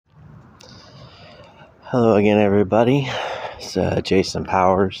Hello again, everybody. It's Jason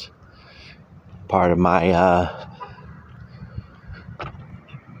Powers, part of my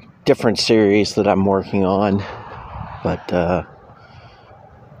different series that I'm working on, but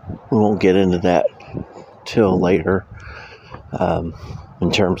we won't get into that till later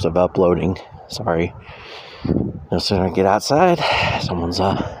in terms of uploading. Sorry. No sooner I get outside, someone's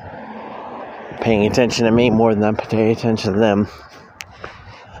paying attention to me more than I'm paying attention to them.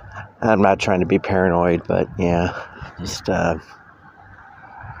 I'm not trying to be paranoid, but yeah, just so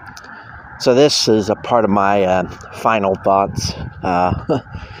this is a part of my final thoughts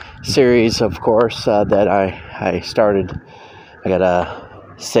series, of course, that I started. I gotta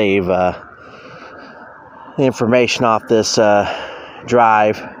save the information off this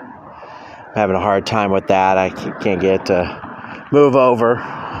drive. I'm having a hard time with that. I can't get to move over.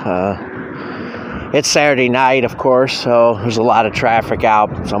 It's Saturday night, of course, so there's a lot of traffic out,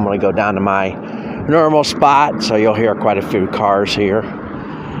 so I'm going to go down to my normal spot, so you'll hear quite a few cars here.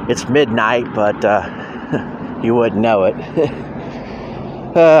 It's midnight, but you wouldn't know it.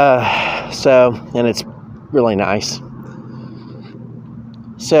 And it's really nice.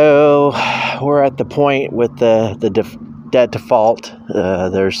 So we're at the point with the debt default.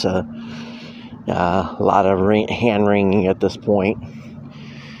 There's a lot of hand-wringing at this point.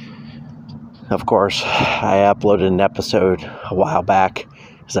 Of course, I uploaded an episode a while back,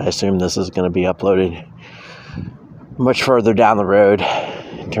 because I assume this is going to be uploaded much further down the road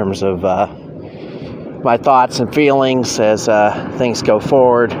in terms of my thoughts and feelings as things go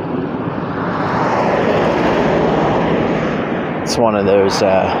forward. It's one of those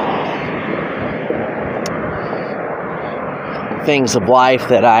things of life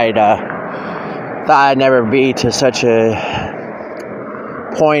that I'd thought I'd never be to such a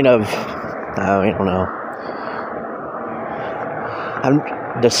point of, I don't know,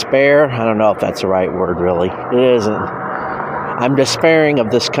 despair. I don't know if that's the right word, really. It isn't. I'm despairing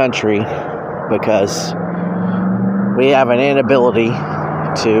of this country because we have an inability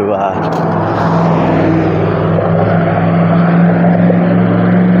to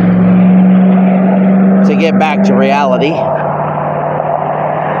get back to reality.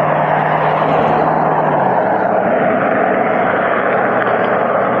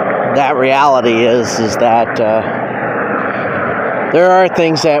 That reality is that there are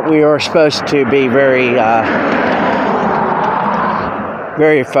things that we are supposed to be very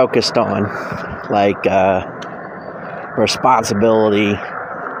focused on, like responsibility,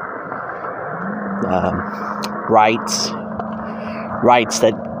 rights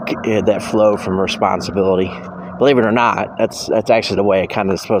that flow from responsibility. Believe it or not, that's actually the way it kind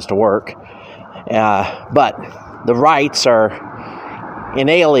of is supposed to work. But the rights are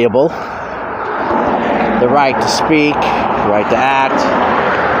inalienable. The right to speak, the right to act.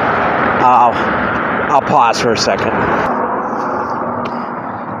 I'll pause for a second.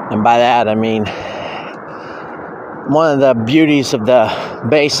 And by that I mean one of the beauties of the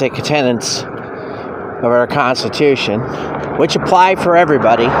basic tenets of our Constitution, which apply for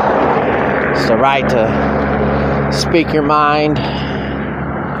everybody, is the right to speak your mind,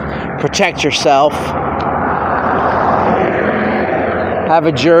 protect yourself, have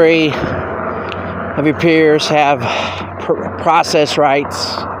a jury of your peers, have process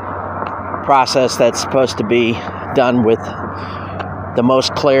rights, process that's supposed to be done with the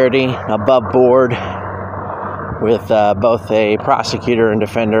most clarity, above board, with both a prosecutor and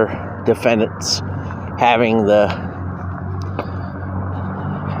defendants having the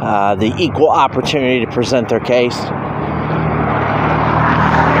equal opportunity to present their case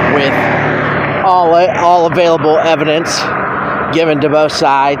with all available evidence given to both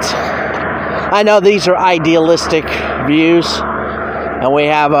sides. I know these are idealistic views, and we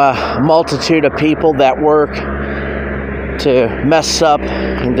have a multitude of people that work to mess up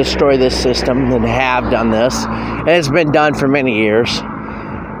and destroy this system and have done this, and it's been done for many years.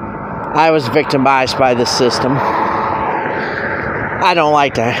 I was victimized by this system. I don't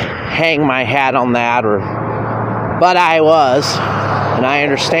like to hang my hat on that, but I was, and I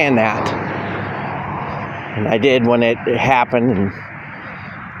understand that. And I did when it happened, and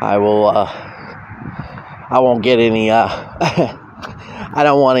I won't get any, I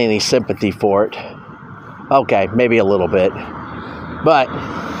don't want any sympathy for it. Okay, maybe a little bit. But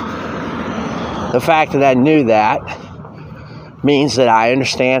the fact that I knew that means that I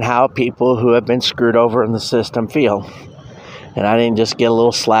understand how people who have been screwed over in the system feel. And I didn't just get a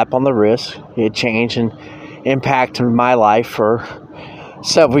little slap on the wrist. It changed and impacted my life for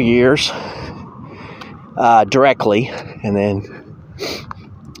several years directly, and then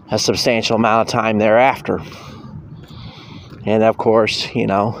a substantial amount of time thereafter. And of course,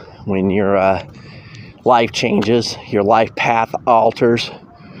 when you're life changes, your life path alters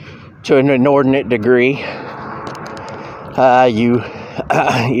to an inordinate degree. You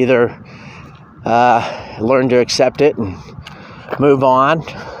either learn to accept it and move on,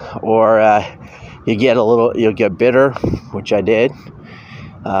 or you'll get bitter, which I did.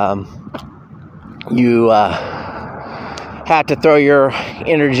 You have to throw your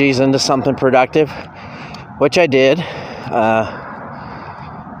energies into something productive, which I did.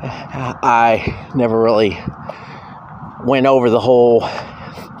 I never really went over the whole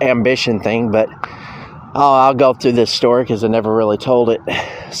ambition thing, but I'll go through this story because I never really told it.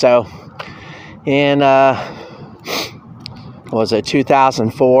 So, in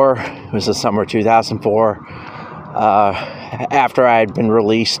 2004? It was the summer of 2004. After I had been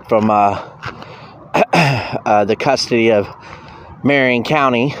released from the custody of Marion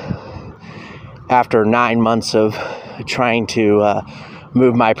County, after 9 months of trying to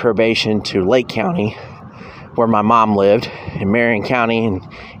move my probation to Lake County, where my mom lived. In Marion County in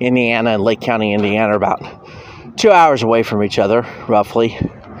Indiana and Lake County, Indiana, are about 2 hours away from each other, roughly.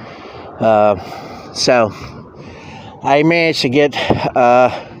 So I managed to get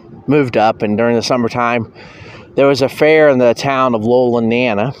moved up, and during the summertime, there was a fair in the town of Lowell,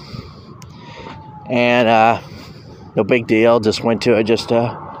 Indiana, and no big deal. Just went to it just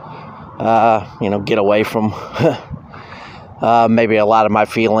to get away from maybe a lot of my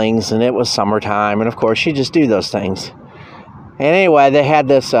feelings, and it was summertime, and of course you just do those things. And anyway, they had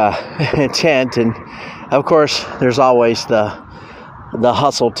this tent, and of course there's always the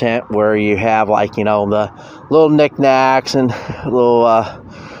hustle tent where you have the little knickknacks and little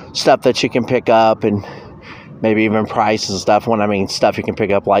stuff that you can pick up, and maybe even prices and stuff. When I mean stuff you can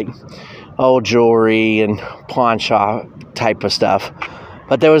pick up, like old jewelry and pawn shop type of stuff.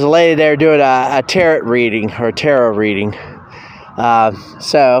 But there was a lady there doing a tarot reading. So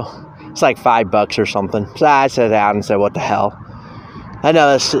it's like $5 or something. So I sat down and said, what the hell? I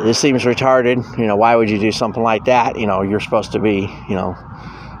know this seems retarded. Why would you do something like that? You're supposed to be,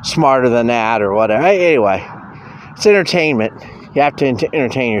 smarter than that or whatever. Anyway, it's entertainment. You have to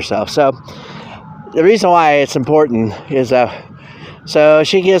entertain yourself. So the reason why it's important is so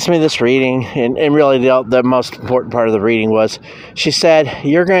she gives me this reading, and really the most important part of the reading was, she said,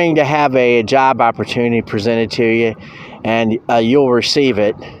 you're going to have a job opportunity presented to you, and you'll receive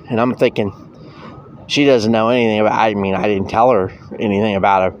it. And I'm thinking, she doesn't know anything about it. I mean, I didn't tell her anything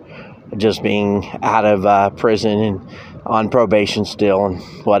about her just being out of prison and on probation still and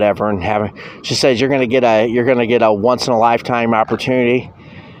whatever. And she says, you're going to get a once in a lifetime opportunity.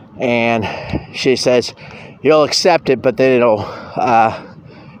 And she says, you'll accept it, but then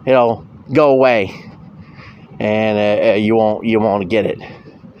it'll go away, and you won't get it.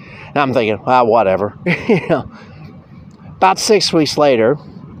 And I'm thinking, well, whatever. About 6 weeks later,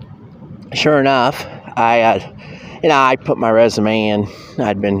 sure enough, I put my resume in.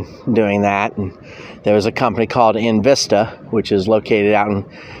 I'd been doing that, and there was a company called Invista, which is located out in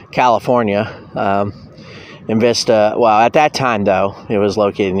California. Invista, well, at that time, though, it was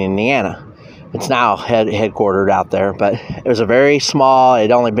located in Indiana. It's now headquartered out there, but it was a very small, it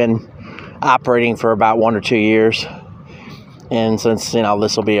had only been operating for about 1 or 2 years. And since,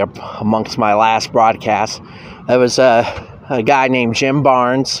 this will be amongst my last broadcast, there was a guy named Jim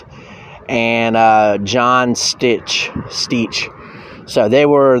Barnes and John Steach. So they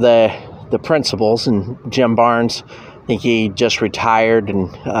were the principals, and Jim Barnes, I think he just retired,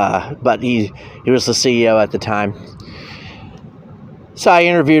 and but he was the CEO at the time. So I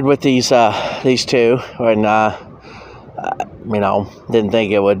interviewed with these two, and didn't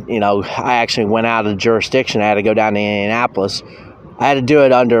think it would. I actually went out of jurisdiction. I had to go down to Indianapolis. I had to do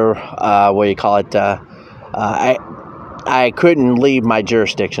it under I couldn't leave my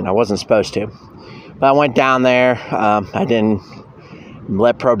jurisdiction. I wasn't supposed to, but I went down there. I didn't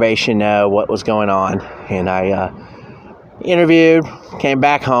let probation know what was going on, and I interviewed. Came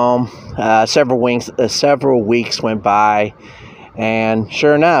back home. Several weeks went by. And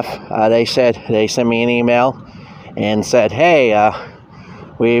sure enough, they sent me an email and said, hey,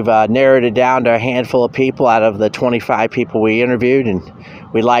 we've narrowed it down to a handful of people out of the 25 people we interviewed, and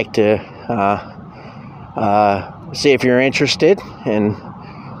we'd like to see if you're interested. And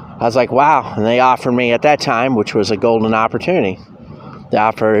I was like, wow. And they offered me at that time, which was a golden opportunity. They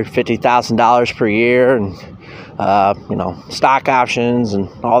offered $50,000 per year, and stock options and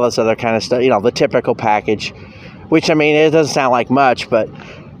all this other kind of stuff, the typical package. Which, it doesn't sound like much, but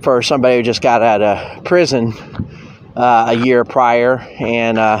for somebody who just got out of prison a year prior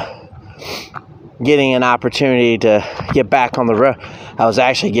and getting an opportunity to get back on the road, I was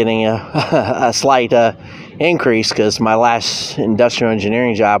actually getting a slight increase, because my last industrial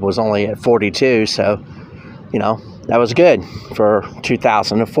engineering job was only at 42, so that was good for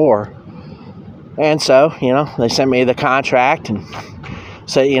 2004. And so, they sent me the contract and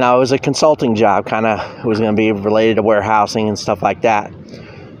said, it was a consulting job, it was going to be related to warehousing and stuff like that.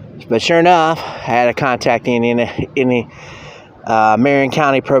 But sure enough, I had to contact the Marion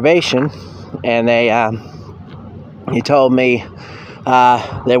County Probation, and he told me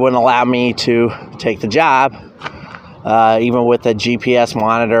they wouldn't allow me to take the job, even with a GPS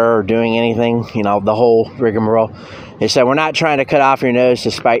monitor or doing anything, the whole rigmarole. They said, we're not trying to cut off your nose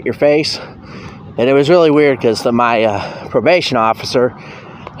to spite your face. And it was really weird because my probation officer,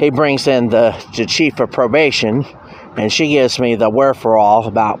 he brings in the chief of probation, and she gives me the wherefore-all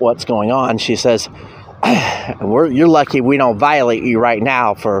about what's going on. She says, you're lucky we don't violate you right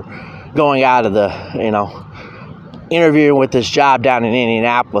now for going out of the, interviewing with this job down in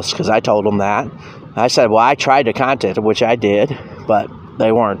Indianapolis, because I told them that. I said, well, I tried to contact them, which I did, but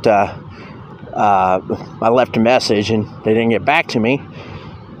they weren't, I left a message and they didn't get back to me.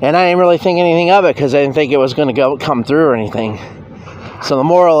 And I didn't really think anything of it because I didn't think it was going to come through or anything. So the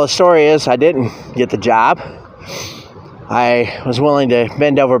moral of the story is I didn't get the job. I was willing to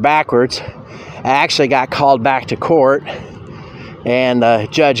bend over backwards. I actually got called back to court, and the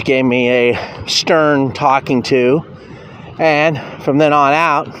judge gave me a stern talking to. And from then on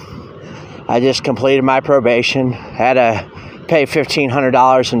out, I just completed my probation, had to pay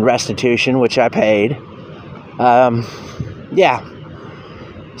 $1,500 in restitution, which I paid.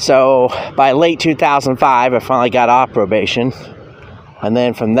 So by late 2005, I finally got off probation. And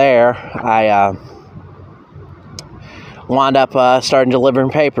then from there, I wound up starting delivering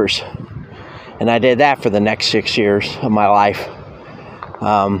papers. And I did that for the next 6 years of my life.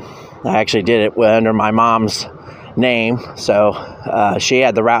 I actually did it under my mom's name. So she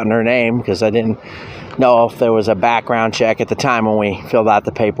had the route in her name because I didn't know if there was a background check at the time when we filled out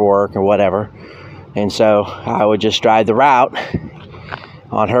the paperwork or whatever. And so I would just drive the route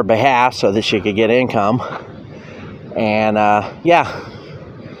on her behalf so that she could get income. And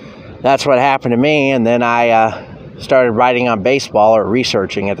that's what happened to me. And then I started writing on baseball, or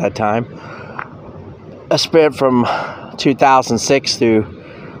researching at that time. I spent from 2006 through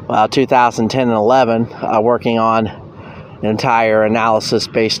 2010 and 11 working on an entire analysis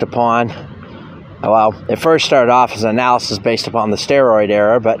based upon, it first started off as an analysis based upon the steroid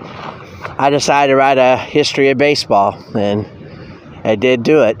era, but I decided to write a history of baseball, and I did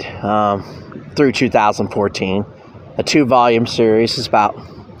do it through 2014. A 2-volume series. Is probably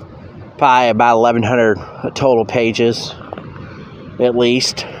about 1,100 total pages, at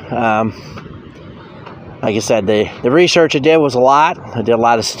least. Like I said, the research I did was a lot. I did a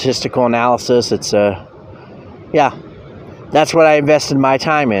lot of statistical analysis. That's what I invested my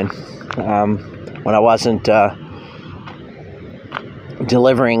time in when I wasn't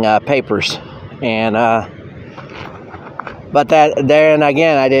delivering papers. And but then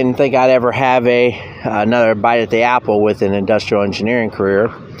again, I didn't think I'd ever have another bite at the apple with an industrial engineering career.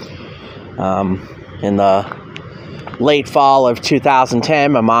 In the late fall of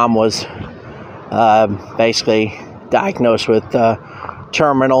 2010, my mom was basically diagnosed with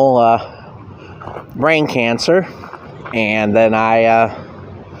terminal brain cancer, and then I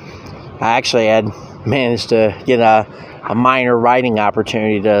actually had managed to get a minor writing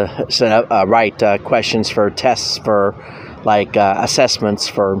opportunity to set up write questions for tests for assessments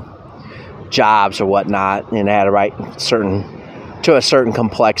for jobs or whatnot, and I had to write to a certain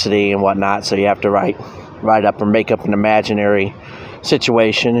complexity and whatnot. So you have to write up or make up an imaginary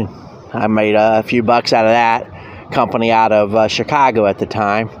situation. And I made a few bucks out of that company out of Chicago at the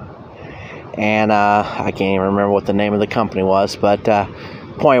time, and I can't even remember what the name of the company was. But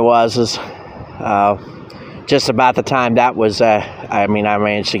point was just about the time that was, I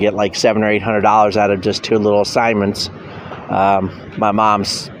managed to get like $700 or $800 out of just 2 little assignments. My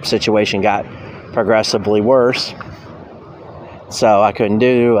mom's situation got progressively worse, so I couldn't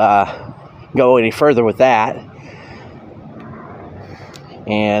go any further with that.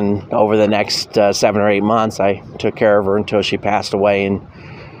 And over the next 7 or 8 months, I took care of her until she passed away in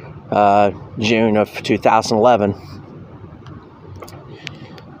June of 2011.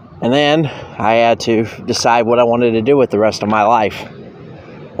 And then I had to decide what I wanted to do with the rest of my life.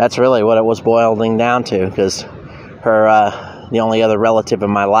 That's really what it was boiling down to, because the only other relative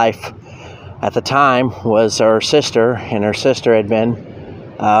in my life at the time was her sister, and her sister had been,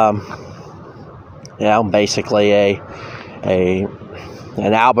 basically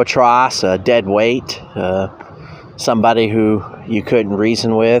an albatross, a dead weight, somebody who you couldn't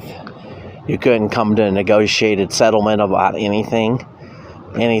reason with. You couldn't come to a negotiated settlement about anything.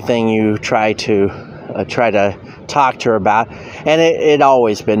 Anything you try to try to talk to her about, and it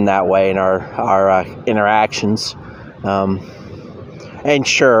always been that way in our interactions. And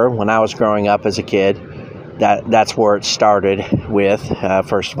sure, when I was growing up as a kid, that's where it started with.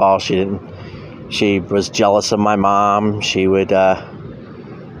 First of all, she was jealous of my mom. She would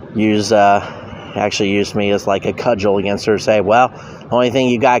actually use me as like a cudgel against her, say, well, the only thing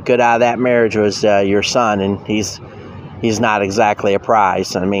you got good out of that marriage was your son, and he's not exactly a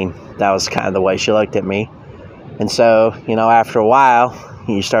prize. I mean, that was kind of the way she looked at me. And so, after a while,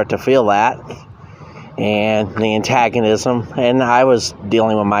 you start to feel that, and the antagonism. And I was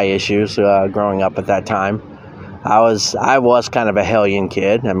dealing with my issues growing up at that time. I was kind of a hellion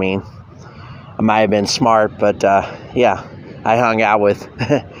kid. I mean, I might have been smart, but I hung out with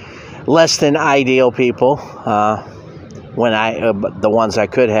less than ideal people when the ones I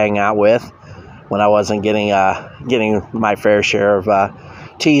could hang out with, when I wasn't getting my fair share of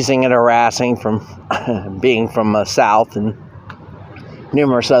teasing and harassing from being from the South, and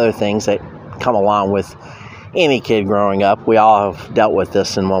numerous other things that come along with any kid growing up. We all have dealt with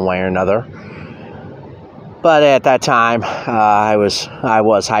this in one way or another. But at that time, I was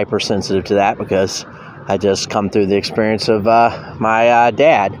hypersensitive to that, because I just come through the experience of my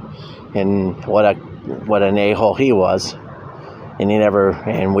dad, and what an a-hole he was.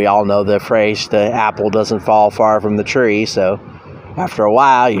 And we all know the phrase, the apple doesn't fall far from the tree. So after a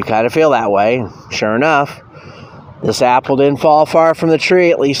while, you kind of feel that way. Sure enough, this apple didn't fall far from the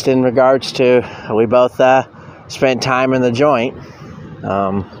tree, at least in regards to, we both spent time in the joint.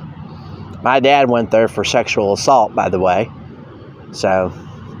 My dad went there for sexual assault, by the way. So,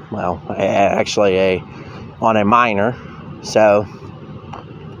 actually on a minor. So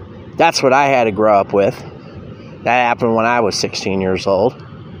that's what I had to grow up with. That happened when I was 16 years old.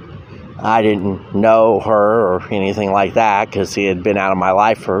 I didn't know her or anything like that, because he had been out of my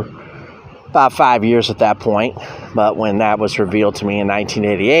life for about 5 years at that point. But when that was revealed to me in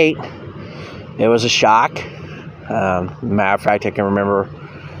 1988, it was a shock. Matter of fact, I can remember,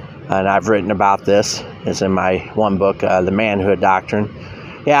 and I've written about this, it's in my one book, The Manhood Doctrine.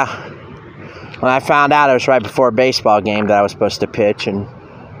 Yeah, when I found out, it was right before a baseball game that I was supposed to pitch, and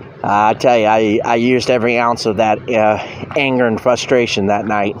I tell you, I used every ounce of that anger and frustration that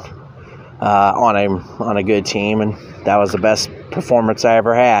night on a good team, and that was the best performance I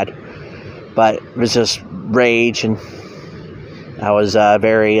ever had. But it was just rage, and I was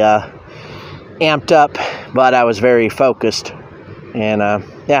very amped up, but I was very focused. And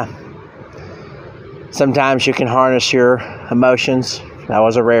sometimes you can harness your emotions. That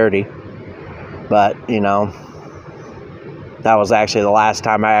was a rarity, but that was actually the last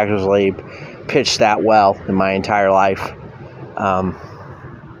time I actually pitched that well in my entire life.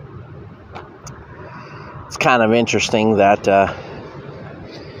 It's kind of interesting that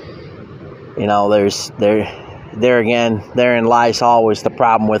therein lies always the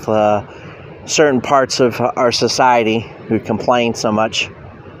problem with certain parts of our society who complain so much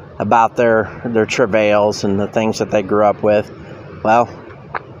about their travails and the things that they grew up with. Well,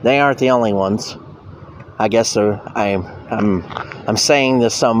 they aren't the only ones. I guess I'm saying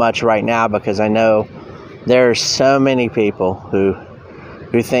this so much right now because I know there are so many people who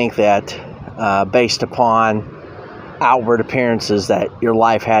think that based upon outward appearances that your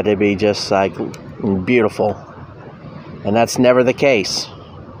life had to be just like beautiful, and that's never the case.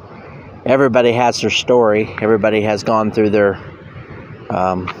 Everybody has their story. Everybody has gone through their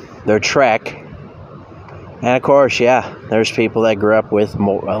trek. And of course, there's people that grew up with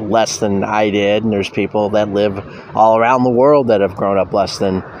less than I did, and there's people that live all around the world that have grown up less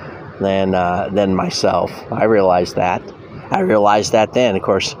than myself. I realized that. Then. Of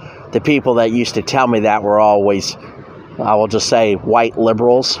course, the people that used to tell me that were always, I will just say, white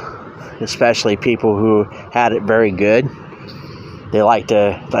liberals, especially people who had it very good. They like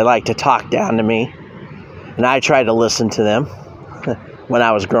to talk down to me, and I tried to listen to them. When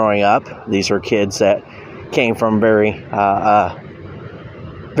I was growing up, these were kids that came from very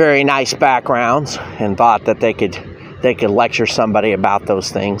nice backgrounds and thought that they could lecture somebody about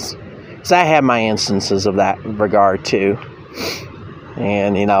those things. So I had my instances of that regard too.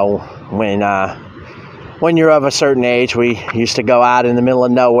 And when you're of a certain age, we used to go out in the middle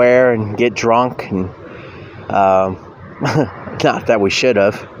of nowhere and get drunk, and not that we should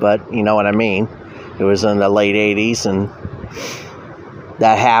have, but you know what I mean. It was in the late 80s, and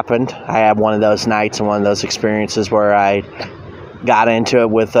that happened. I had one of those nights and one of those experiences where I got into it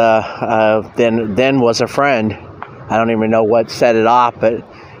with then was a friend. I don't even know what set it off, but it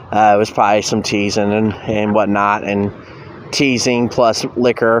was probably some teasing and whatnot, and teasing plus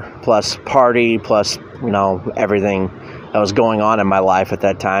liquor plus party plus everything that was going on in my life at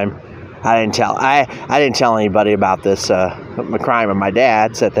that time. I didn't tell anybody about this crime of my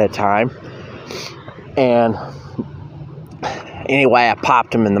dad's at that time. And anyway, I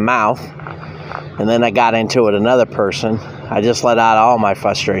popped him in the mouth, and then I got into it with another person. I just let out all my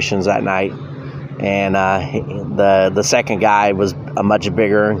frustrations that night. And the second guy was much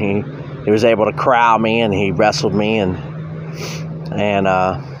bigger, and he was able to corral me, and he wrestled me and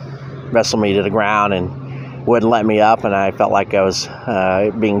wrestled me to the ground and wouldn't let me up, and I felt like I was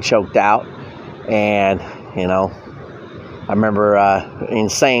being choked out. And I remember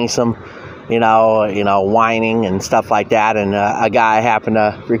saying some whining and stuff like that, and a guy happened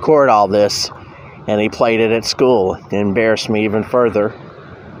to record all this, and he played it at school. It embarrassed me even further.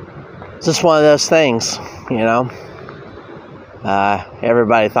 It's just one of those things,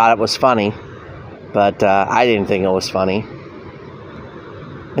 everybody thought it was funny, but I didn't think it was funny.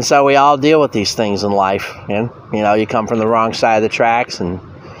 And so we all deal with these things in life, and you come from the wrong side of the tracks and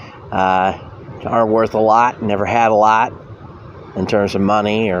aren't worth a lot, never had a lot in terms of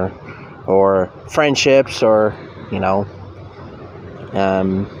money or friendships or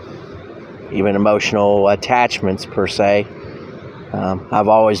even emotional attachments per se. I've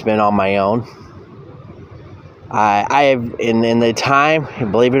always been on my own. I have, in the time,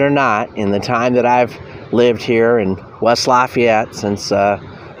 believe it or not, in the time that I've lived here in West Lafayette since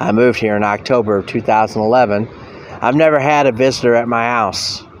I moved here in October of 2011, I've never had a visitor at my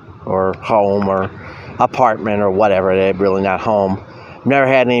house or home or apartment or whatever. They're really not home. I've never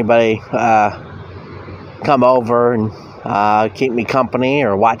had anybody come over and keep me company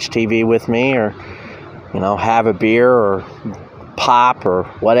or watch TV with me or have a beer or pop or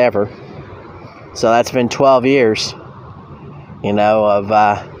whatever. So that's been 12 years, of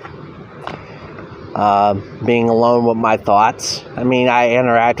being alone with my thoughts. I mean, I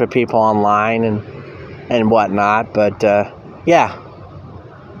interact with people online and whatnot, but yeah,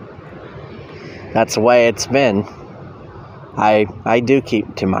 that's the way it's been. I do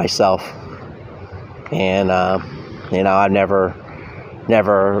keep to myself, and I've never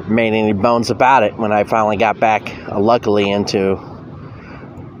made any bones about it. When I finally got back, luckily, into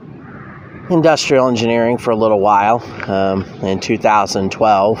industrial engineering for a little while, in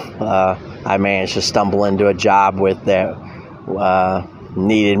 2012, I managed to stumble into a job that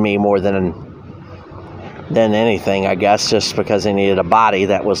needed me more than anything, I guess, just because they needed a body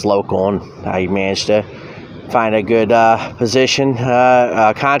that was local, and I managed to find a good position,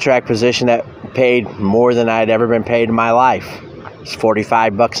 a contract position that paid more than I'd ever been paid in my life. It's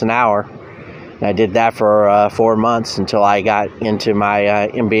 $45 an hour. And I did that for 4 months until I got into my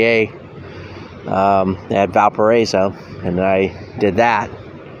MBA at Valparaiso, and I did that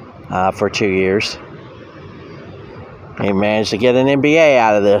for 2 years. I managed to get an MBA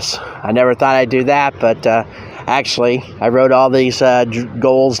out of this. I never thought I'd do that, but actually, I wrote all these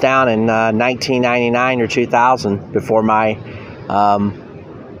goals down in 1999 or 2000 before my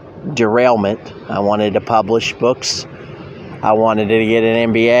derailment. I wanted to publish books. I wanted to get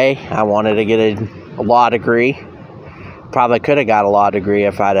an MBA. I wanted to get a law degree. Probably could have got a law degree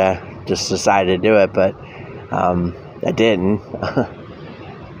if I'd just decided to do it, but I didn't.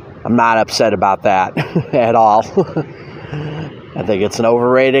 I'm not upset about that at all. I think it's an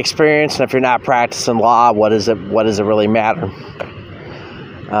overrated experience, and if you're not practicing law, what does it really matter?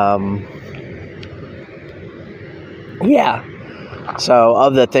 Yeah. So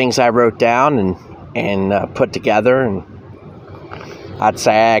of the things I wrote down and put together, and I'd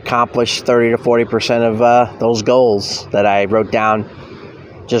say I accomplished 30 to 40% of those goals that I wrote down,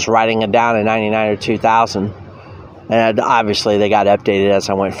 just writing it down in 99 or 2000. And obviously they got updated as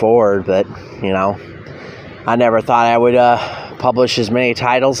I went forward, but I never thought I would publish as many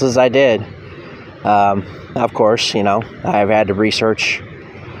titles as I did. Of course, I've had to research,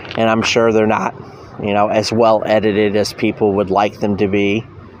 and I'm sure they're not, as well edited as people would like them to be,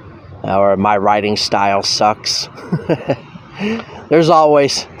 or my writing style sucks. There's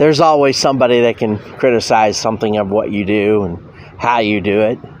always somebody that can criticize something of what you do and how you do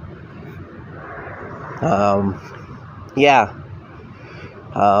it. Yeah.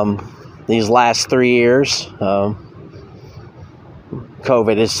 These last 3 years,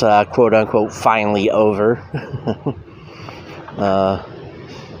 COVID is quote unquote finally over.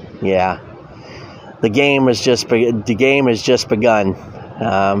 Yeah. The game has just begun.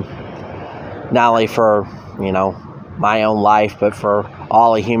 Not only for my own life, but for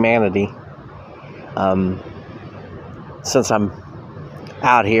all of humanity. Since I'm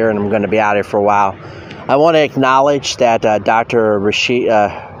out here, and I'm going to be out here for a while, I want to acknowledge that Dr. Rashid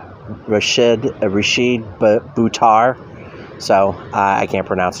Buttar. So I can't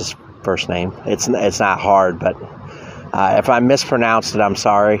pronounce his first name. It's not hard, but If I mispronounced it, I'm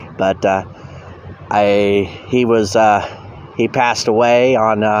sorry, but he passed away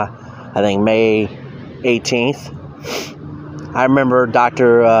on I think May 18th. I remember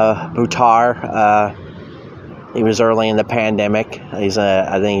Dr. Montage. He was early in the pandemic. I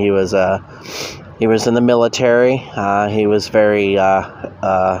think he was in the military. He was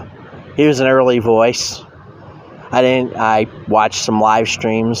he was an early voice. I watched some live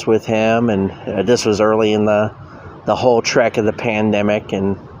streams with him, and this was early in the whole trek of the pandemic,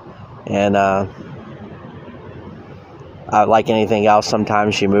 and like anything else,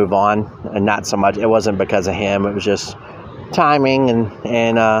 sometimes you move on, and not so much. It wasn't because of him. It was just timing and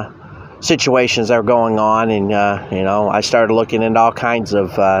situations that were going on, and I started looking into all kinds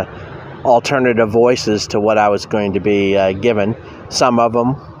of alternative voices to what I was going to be given. Some of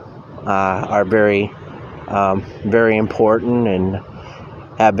them are very very important and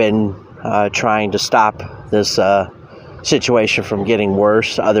have been trying to stop this situation from getting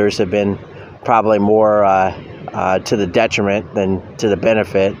worse. Others have been probably more to the detriment than to the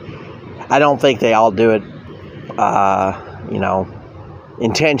benefit. I don't think they all do it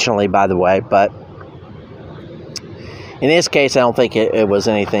intentionally, by the way, but in this case, I don't think it was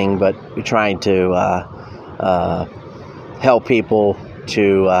anything but trying to help people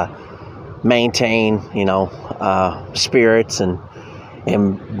to maintain, spirits, and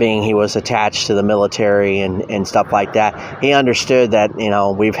being he was attached to the military and stuff like that. He understood that,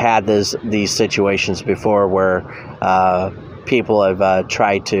 we've had these situations before where people have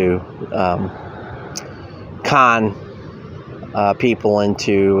tried to con people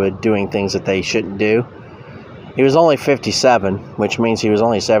into doing things that they shouldn't do. He was only 57, which means he was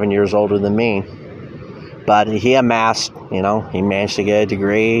only 7 years older than me. But he amassed, he managed to get a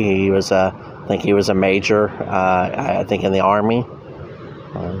degree. He was I think he was a major, I think in the Army.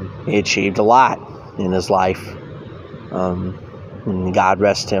 He achieved a lot in his life. And God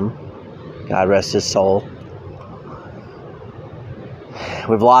rest him. God rest his soul.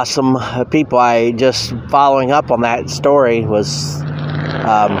 We've lost some people. I just following up on that story was,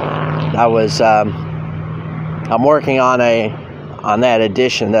 I'm working on that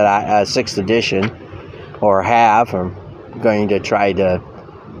edition that sixth edition, or have. I'm going to try to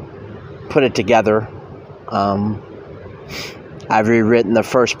put it together. I've rewritten the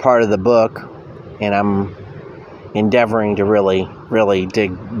first part of the book, and I'm endeavoring to really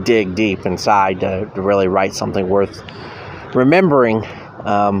dig deep inside to really write something worth remembering.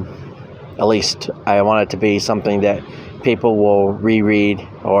 At least I want it to be something that people will reread,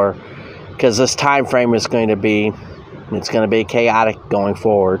 or because this time frame is going to be chaotic going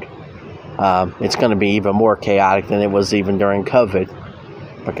forward. It's going to be even more chaotic than it was even during COVID,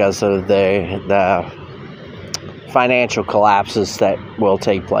 because of the financial collapses that will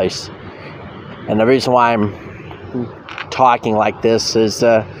take place. And the reason why I'm talking like this is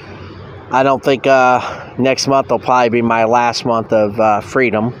I don't think next month will probably be my last month of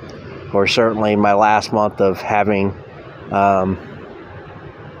freedom, or certainly my last month of having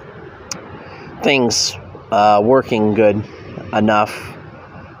things working good enough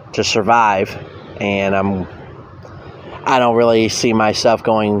to survive. And I don't really see myself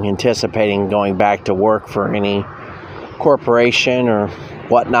anticipating going back to work for any corporation or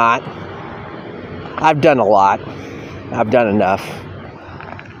whatnot. I've done a lot. I've done enough.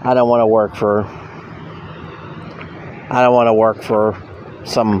 I don't want to work for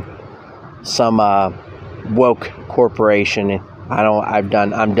some woke corporation. I'm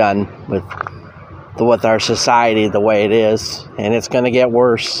done with our society the way it is, and it's going to get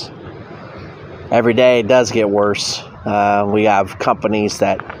worse. Every day it does get worse. We have companies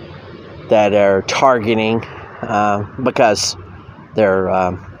that are targeting because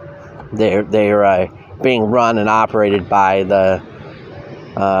they're being run and operated by the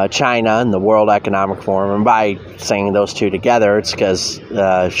China and the World Economic Forum. And by saying those two together, it's because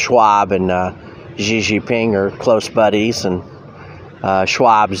Schwab and Xi Jinping are close buddies, and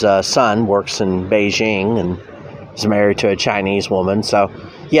Schwab's son works in Beijing and is married to a Chinese woman. So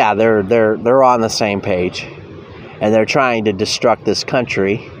yeah, they're on the same page, and they're trying to destruct this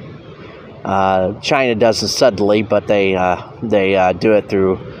country. China does it subtly, but they do it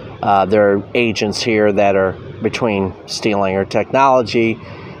through their agents here that are between stealing our technology,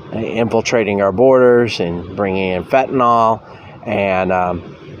 infiltrating our borders, and bringing in fentanyl, and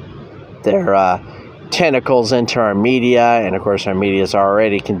their tentacles into our media. And of course, our media is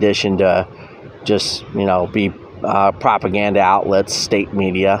already conditioned to just be propaganda outlets, state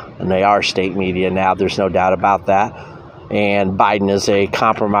media, and they are state media now. There's no doubt about that. And Biden is a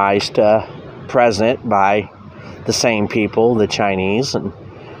compromised president by the same people, the Chinese, and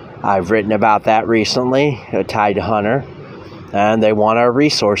I've written about that recently, tied to Hunter, and they want our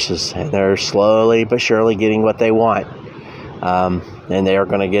resources, and they're slowly but surely getting what they want, and they are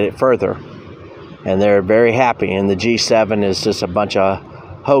going to get it further, and they're very happy. And the G7 is just a bunch of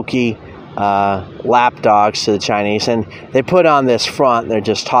hokey lapdogs to the Chinese, and they put on this front, they're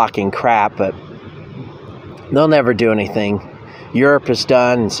just talking crap, but they'll never do anything. Europe is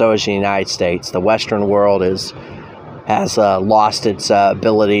done, and so is the United States. The Western world has lost its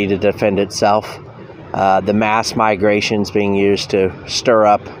ability to defend itself. The mass migrations being used to stir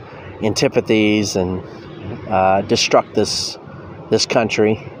up antipathies and destruct this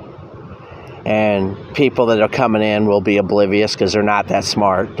country. And people that are coming in will be oblivious because they're not that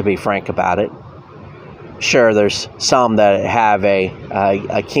smart, to be frank about it. Sure, there's some that have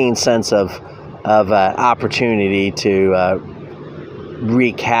a keen sense of opportunity to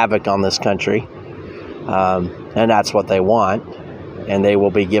wreak havoc on this country. And that's what they want, and they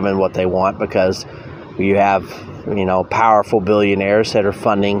will be given what they want because you have, powerful billionaires that are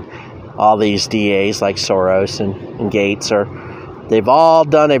funding all these DAs like Soros and Gates. They've all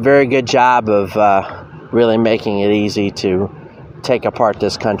done a very good job of really making it easy to take apart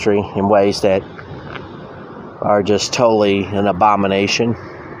this country in ways that are just totally an abomination.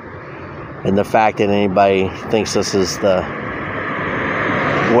 And the fact that anybody thinks this is the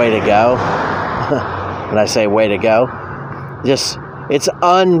way to go, when I say way to go, it's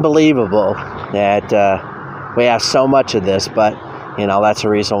unbelievable that we have so much of this, but that's the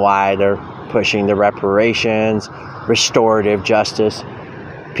reason why they're pushing the reparations, restorative justice.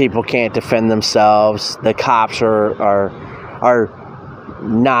 People can't defend themselves. The cops are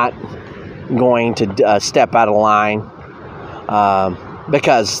not going to step out of line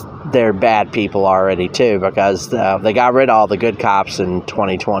because they're bad people already too, because they got rid of all the good cops in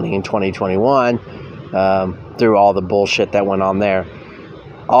 2020 and 2021 through all the bullshit that went on there.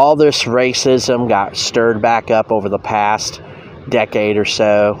 All this racism got stirred back up over the past decade or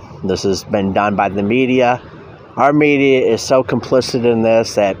so. This has been done by the media. Our media is so complicit in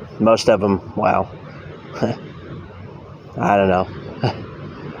this that most of them, well, I don't know.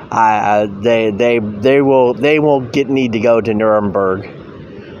 They will need to go to Nuremberg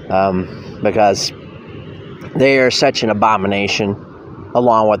because they are such an abomination,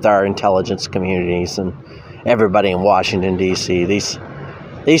 along with our intelligence communities and everybody in Washington D.C.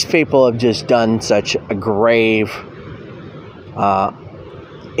 These people have just done such a grave,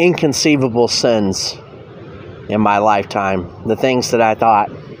 inconceivable sins in my lifetime. The things that I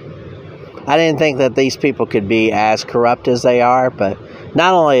didn't think that these people could be as corrupt as they are, but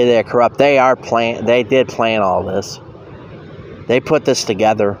not only are they corrupt, they did plan all this. They put this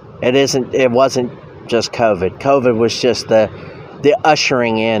together. It wasn't just COVID. COVID was just the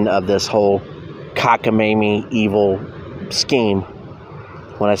ushering in of this whole cockamamie evil scheme.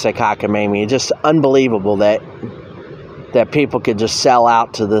 When I say cockamamie, it's just unbelievable that people could just sell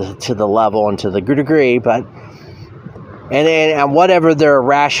out to the level and to the degree, but and whatever their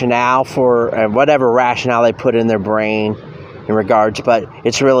rationale for, and whatever rationale they put in their brain in regards, but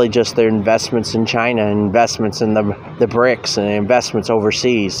it's really just their investments in China, investments in the BRICS, and investments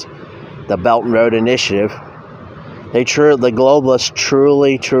overseas, the Belt and Road Initiative. The globalists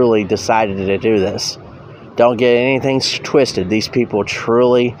truly decided to do this. Don't get anything twisted. These people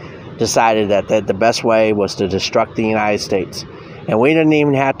truly decided that the best way was to destruct the United States. And we didn't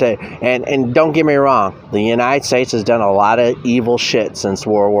even have to, and don't get me wrong, the United States has done a lot of evil shit since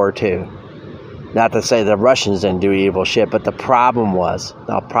World War II. Not to say the Russians didn't do evil shit, but the problem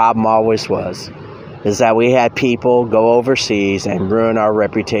always was, is that we had people go overseas and ruin our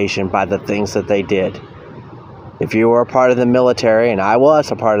reputation by the things that they did. If you were a part of the military, and I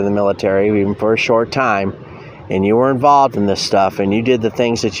was a part of the military, even for a short time, and you were involved in this stuff, and you did the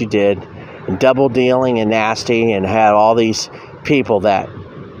things that you did, and double dealing and nasty, and had all these people that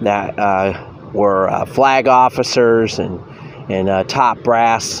were flag officers and top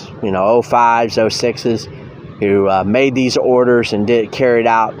brass, 05s, 06s, who made these orders and carried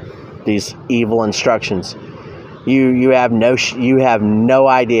out these evil instructions. You have no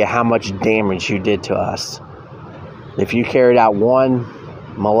idea how much damage you did to us. If you carried out one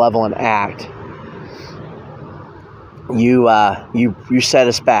malevolent act, you set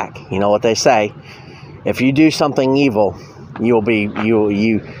us back. You know what they say: if you do something evil,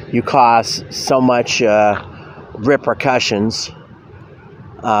 you cause so much repercussions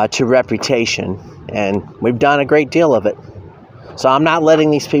to reputation, and we've done a great deal of it. So I'm not letting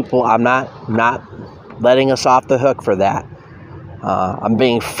these people. I'm not letting us off the hook for that. I'm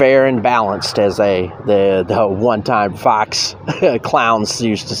being fair and balanced, as the one-time Fox clowns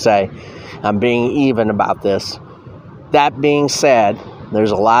used to say. I'm being even about this. That being said,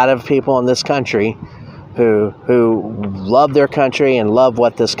 There's a lot of people in this country who love their country and love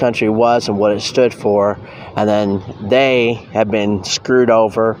what this country was and what it stood for, and then they have been screwed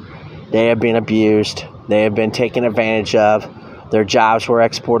over, they have been abused, they have been taken advantage of, their jobs were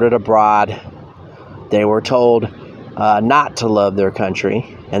exported abroad, they were told not to love their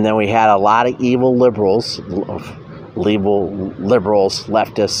country, and then we had a lot of evil liberals,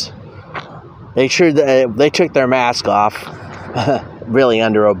 leftists. They took their mask off, really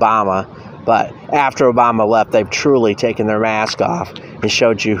under Obama. But after Obama left, they've truly taken their mask off and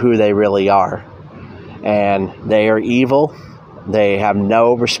showed you who they really are. And they are evil. They have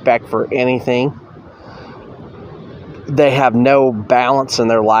no respect for anything. They have no balance in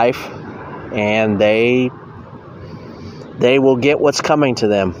their life. And they will get what's coming to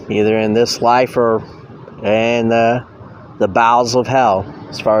them, either in this life or in the bowels of hell.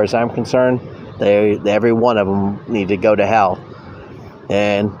 As far as I'm concerned, every one of them need to go to hell.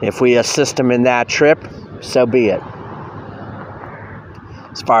 And if we assist them in that trip, so be it.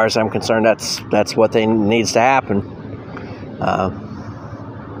 As far as I'm concerned, that's what needs to happen.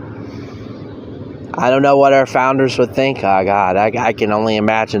 I don't know what our founders would think. Oh God, I can only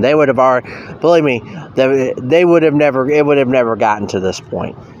imagine. They would have already, believe me, they would have never. It would have never gotten to this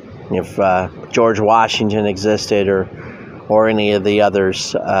point if George Washington existed or any of the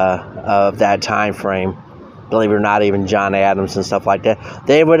others of that time frame. Believe it or not, even John Adams and stuff like that,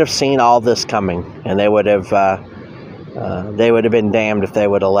 they would have seen all this coming, and they would have been damned if they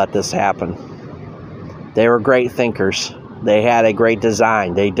would have let this happen. They were great thinkers. They had a great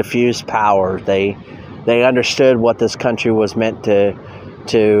design. They diffused power. They understood what this country was meant to.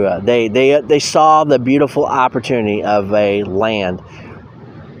 They saw the beautiful opportunity of a land.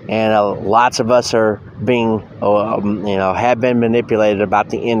 And lots of us are have been manipulated about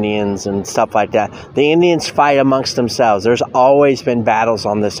the Indians and stuff like that. The Indians fight amongst themselves. There's always been battles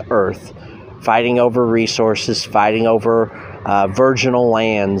on this earth, fighting over resources, fighting over virginal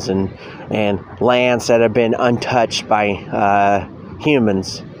lands and lands that have been untouched by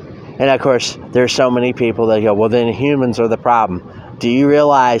humans. And of course, there's so many people that go, well, then humans are the problem. Do you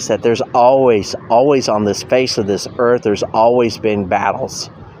realize that there's always on this face of this earth, there's always been battles?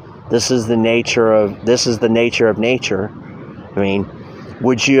 This is the nature of nature. I mean,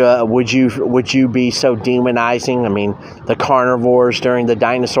 would you be so demonizing? I mean, the carnivores during the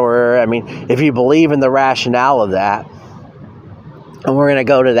dinosaur era. I mean, if you believe in the rationale of that, and we're going to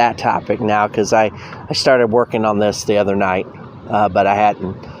go to that topic now because I started working on this the other night, but I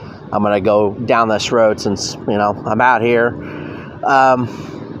hadn't. I'm going to go down this road since I'm out here.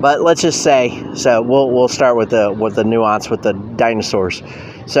 But let's just say, so we'll start with the nuance with the dinosaurs.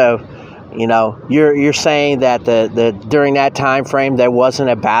 So, you're saying that the during that time frame there wasn't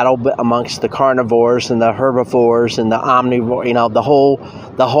a battle amongst the carnivores and the herbivores and the omnivores,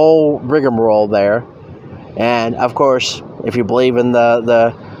 the whole rigmarole there. And of course, if you believe in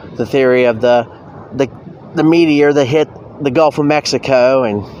the theory of the meteor that hit the Gulf of Mexico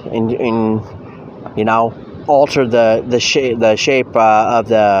and altered the shape of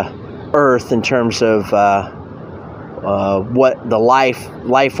the Earth in terms of what the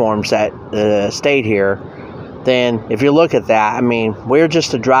life forms that stayed here, then if you look at that, I mean, we're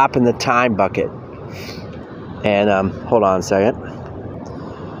just a drop in the time bucket. And hold on a second.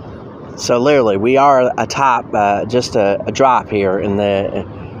 So literally, we are just a drop here in the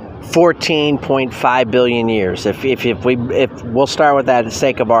 14.5 billion years. If we'll start with that for the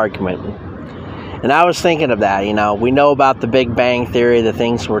sake of argument. And I was thinking of that. We know about the Big Bang Theory, the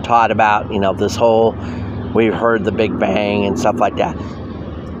things we're taught about. This whole. We've heard the Big Bang and stuff like that.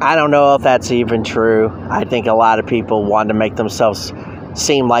 I don't know if that's even true. I think a lot of people want to make themselves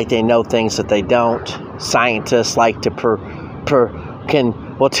seem like they know things that they don't. Scientists like to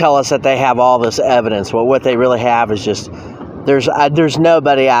will tell us that they have all this evidence. Well, what they really have is just there's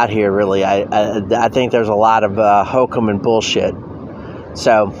nobody out here really. I think there's a lot of hokum and bullshit.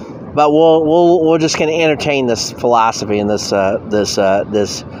 So, but we're just going to entertain this philosophy and this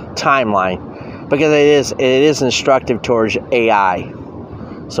timeline. Because it is instructive towards AI,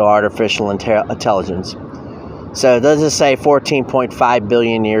 so artificial intelligence. So does it say 14.5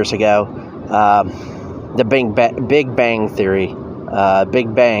 billion years ago, the Big Bang Theory,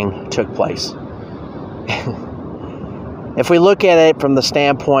 Big Bang took place? If we look at it from the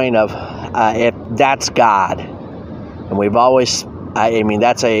standpoint of if that's God, and we've always,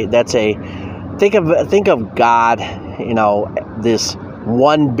 that's a think of God, this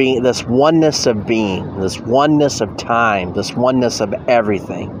one being, this oneness of being, this oneness of time, this oneness of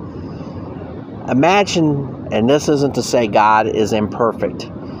everything. Imagine, and this isn't to say God is imperfect,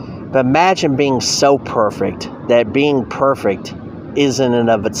 but imagine being so perfect that being perfect is in and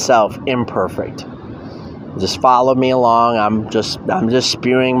of itself imperfect. Just follow me along. I'm just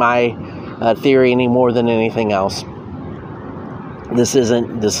spewing my theory any more than anything else. This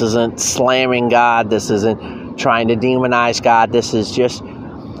isn't slamming God. This isn't trying to demonize God. This is just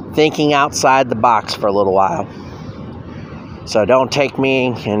thinking outside the box for a little while. So don't take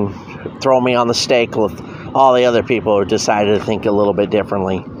me and throw me on the stake with all the other people who decided to think a little bit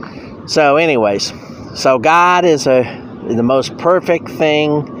differently. So anyways, so God is the most perfect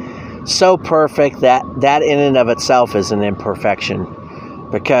thing, so perfect that in and of itself is an imperfection.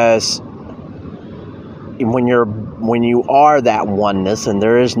 Because when you are that oneness and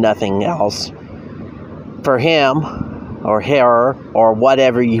there is nothing else, for him or her or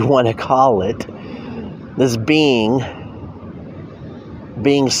whatever you want to call it, this being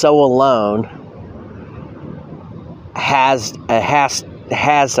so alone has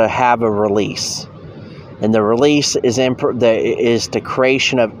to have a release, and the release is the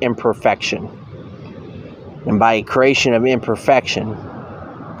creation of imperfection. And by creation of imperfection,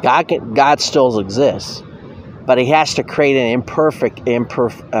 God still exists, but he has to create an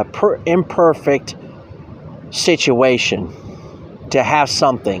imperfect situation to have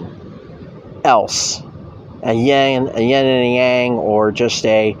something else, a yin and a yang, or just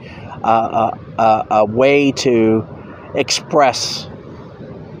a way to express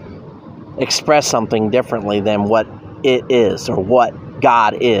something differently than what it is or what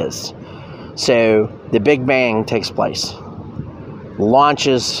God is. So the Big Bang takes place,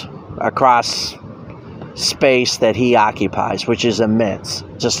 launches across space that he occupies, which is immense,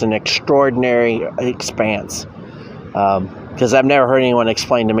 just an extraordinary expanse. Because I've never heard anyone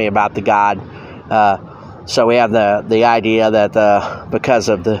explain to me about the God. So we have the idea that because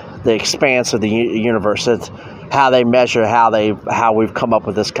of the expanse of the universe, that's how they measure how we've come up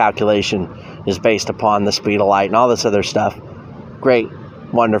with this calculation is based upon the speed of light and all this other stuff. Great,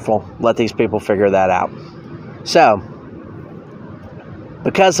 wonderful. Let these people figure that out. So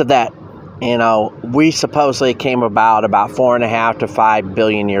because of that, we supposedly came about 4.5 to 5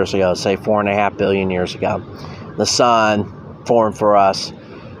 billion years ago. Say 4.5 billion years ago. The sun formed for us.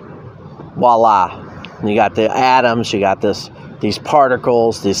 Voila. You got the atoms, you got these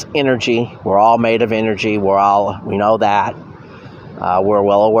particles, this energy. We're all made of energy. We know that. We're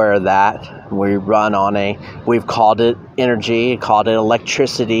well aware of that. We run on we've called it energy, called it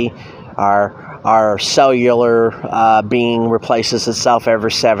electricity. Our cellular being replaces itself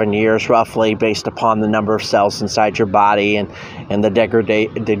every 7 years, roughly, based upon the number of cells inside your body and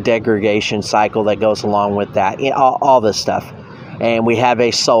the degradation cycle that goes along with that. All this stuff. And we have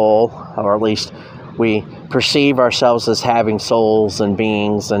a soul, or at least we perceive ourselves as having souls and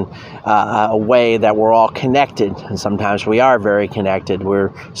beings, and a way that we're all connected. And sometimes we are very connected.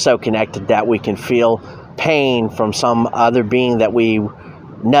 We're so connected that we can feel pain from some other being that we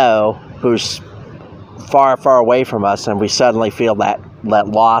know who's far, far away from us, and we suddenly feel that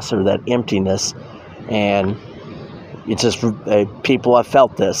loss or that emptiness. And it's just people have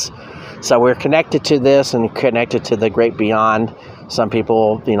felt this. So we're connected to this and connected to the great beyond. Some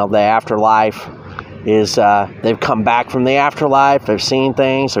people, the afterlife is they've come back from the afterlife. They've seen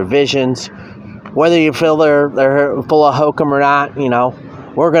things or visions. Whether you feel they're full of hokum or not,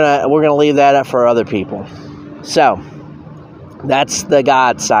 we're gonna leave that up for other people. So that's the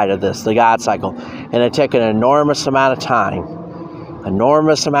God side of this, the God cycle, and it took an enormous amount of time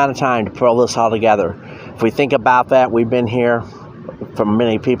to pull this all together. If we think about that, we've been here, from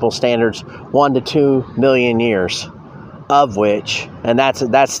many people's standards, 1 to 2 million years, of which, and that's on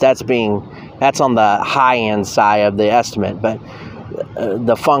the high end side of the estimate, but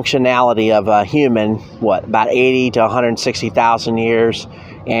the functionality of a human, about 80 to 160,000 years,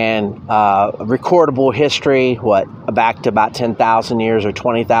 and recordable history, back to about 10,000 years or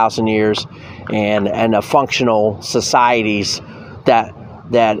 20,000 years, and functional societies that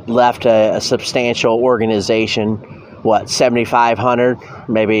left a substantial organization, 7,500,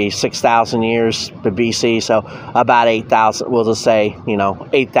 maybe 6,000 years BC, so about 8,000, we'll just say,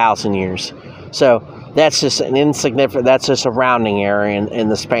 8,000 years. So that's just that's just a rounding error in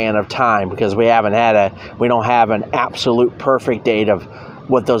the span of time, because we don't have an absolute perfect date of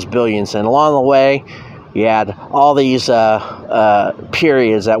what those billions. And along the way, you had all these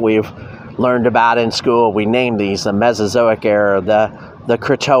periods that we've learned about in school. We named these the Mesozoic era, the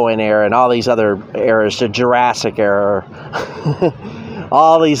Cretaceous era, and all these other eras, the Jurassic era,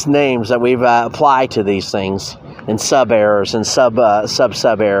 all these names that we've applied to these things, and sub-eras and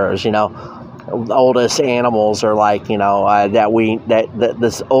sub-eras, oldest animals are like,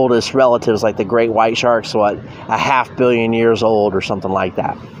 this oldest relatives, like the great white sharks, 500 million years old or something like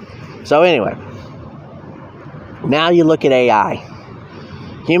that. So anyway, now you look at AI.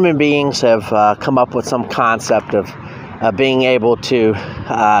 human beings have come up with some concept of being able to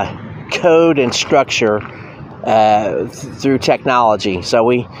code and structure through technology. So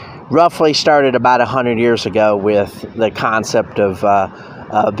we roughly started about 100 years ago with the concept of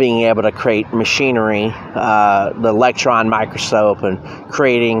being able to create machinery, the electron microscope, and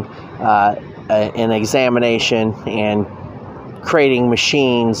creating an examination and creating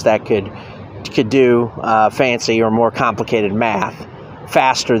machines that could do fancy or more complicated math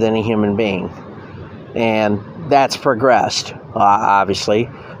faster than a human being. And that's progressed, obviously,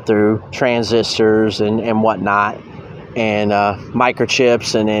 through transistors and whatnot, and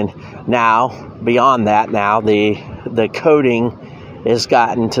microchips, and then now, beyond that, now the coding has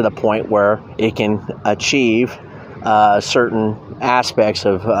gotten to the point where it can achieve certain aspects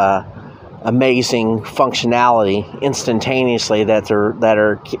of amazing functionality instantaneously that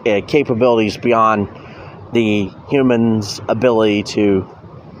are capabilities beyond the human's ability to,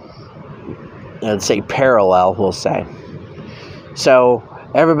 let's say, parallel, we'll say. So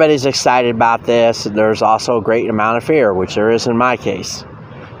everybody's excited about this. There's also a great amount of fear, which there is in my case.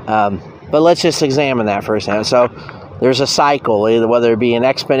 But let's just examine that for a second. So there's a cycle, either whether it be an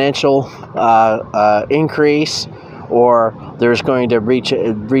exponential increase, or there's going to reach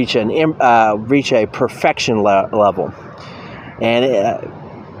a perfection level. And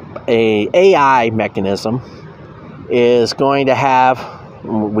a AI mechanism is going to have,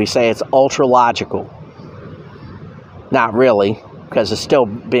 we say it's ultra logical. Not really, because it's still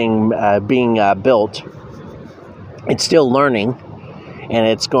being built. It's still learning, and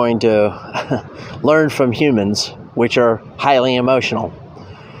it's going to learn from humans, which are highly emotional.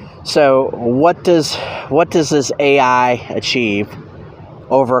 So what does this AI achieve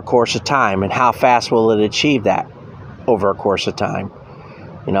over a course of time, and how fast will it achieve that over a course of time?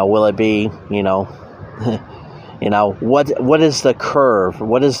 Will it be, what is the curve?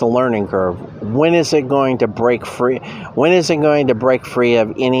 What is the learning curve? When is it going to break free? When is it going to break free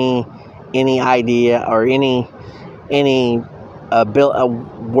of any idea or any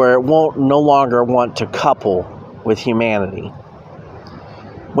where it won't no longer want to couple with humanity?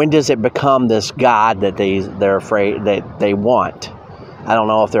 When does it become this God that they're afraid that they want? I don't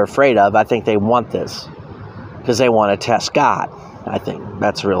know if they're afraid of. I think they want this because they want to test God. I think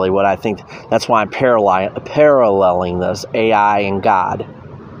that's really what I think. That's why I'm paralleling this AI and God.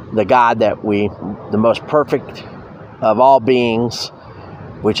 The God that the most perfect of all beings,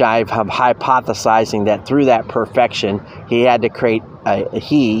 which I'm hypothesizing that through that perfection, he had to create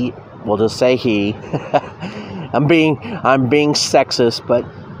we'll just say he. I'm being sexist, but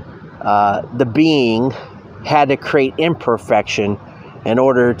the being had to create imperfection in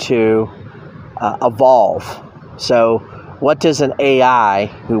order to evolve. So what does an AI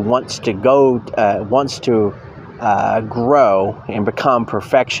who wants to grow and become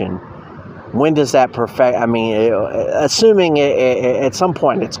perfection? When does that perfect? I mean, assuming at some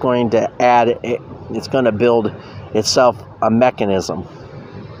point it's going to it's going to build itself a mechanism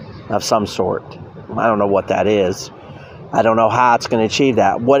of some sort. I don't know what that is. I don't know how it's going to achieve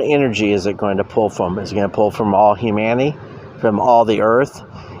that. What energy is it going to pull from? Is it going to pull from all humanity, from all the earth?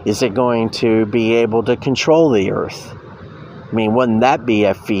 Is it going to be able to control the earth? I mean, wouldn't that be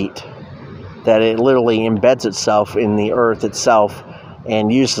a feat? That it literally embeds itself in the earth itself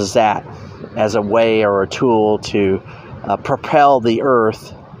and uses that as a way or a tool to propel the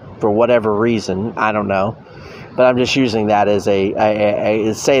earth for whatever reason. I don't know. But I'm just using that as say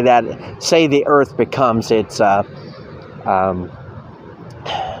the earth becomes its, what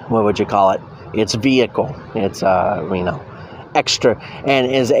would you call it? Its vehicle. It's, extra, and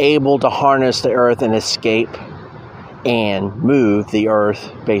is able to harness the earth and escape and move the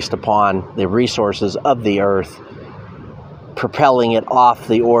earth based upon the resources of the earth, propelling it off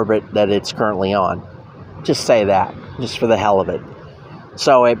the orbit that it's currently on. Just say that, just for the hell of it.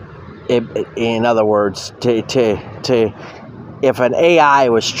 So it in other words, if an AI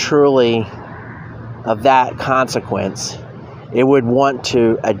was truly of that consequence, it would want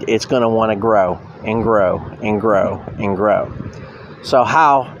to. It's going to want to grow and grow and grow and grow. So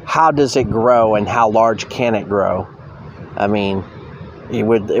how does it grow, and how large can it grow? I mean, it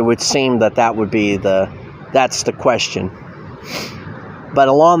would seem that would be that's the question. But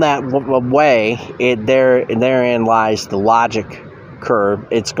along that way, therein lies the logic curve.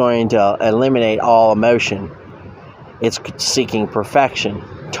 It's going to eliminate all emotion. It's seeking perfection,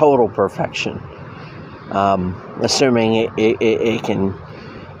 total perfection. Assuming it can,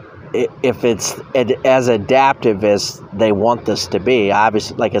 if it's as adaptive as they want this to be.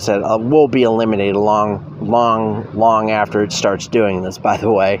 Obviously, like I said, will be eliminated long after it starts doing this. By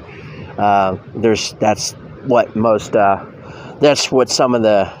the way, that's what most that's what some of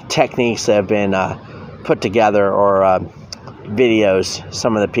the techniques that have been put together, or videos.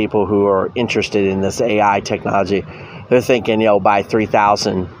 Some of the people who are interested in this AI technology, they're thinking, by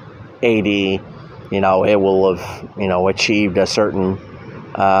 3000 AD, it will have, achieved a certain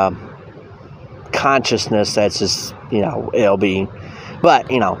consciousness that's just, it'll be, but,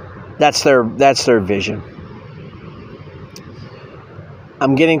 that's their vision.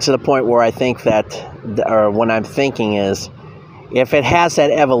 I'm getting to the point where I think that, or what I'm thinking is, if it has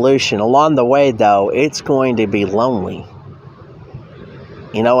that evolution, along the way, though, it's going to be lonely.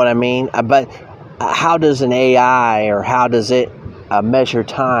 You know what I mean? But how does an AI, or how does it measure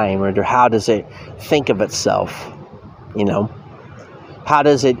time, or how does it think of itself? How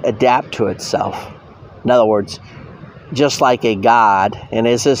does it adapt to itself? In other words, just like a God, and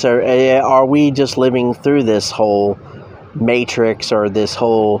are we just living through this whole matrix, or this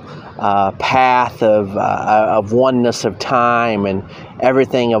whole path of oneness of time, and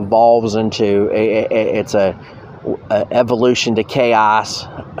everything evolves into it's a evolution to chaos,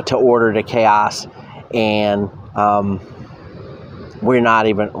 to order to chaos, and we're not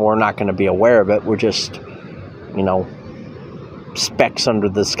going to be aware of it. We're just specks under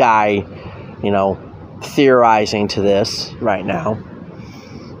the sky, theorizing to this right now.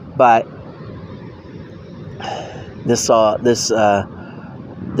 But this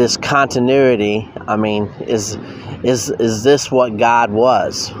continuity, is this what God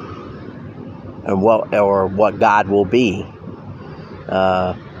was, and what God will be?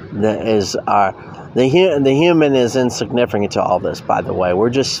 The human is insignificant to all this. By the way,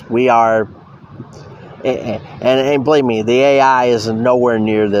 we are, and believe me, the AI is nowhere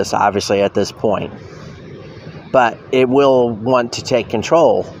near this, obviously, at this point. But it will want to take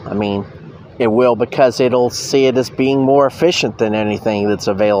control. It will, because it'll see it as being more efficient than anything that's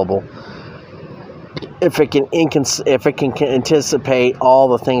available. If it can anticipate all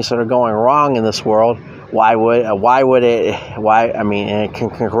the things that are going wrong in this world, why would it? And it can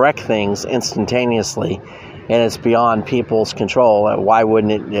correct things instantaneously, and it's beyond people's control. Why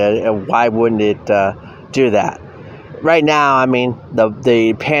wouldn't it do that? Right now,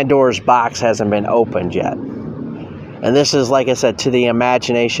 the Pandora's box hasn't been opened yet. And this is, like I said, to the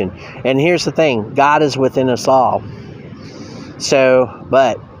imagination. And here's the thing, God is within us all. So,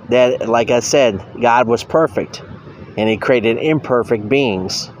 but that, like I said, God was perfect, and He created imperfect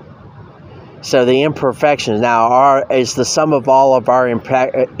beings. So the imperfections now is the sum of all of our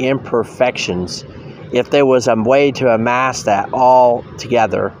imperfections. If there was a way to amass that all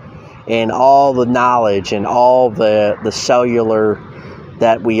together, and all the knowledge and all the cellular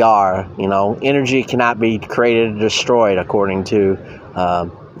that we are, energy cannot be created or destroyed, according to,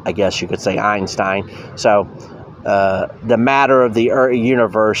 I guess you could say, Einstein. So the matter of the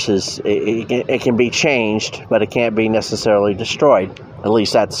universe it can be changed, but it can't be necessarily destroyed. At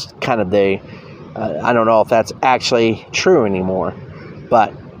least that's kind of I don't know if that's actually true anymore.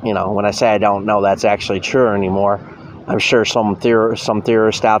 But, when I say I don't know that's actually true anymore, I'm sure some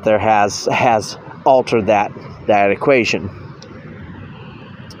theorist out there has altered that equation.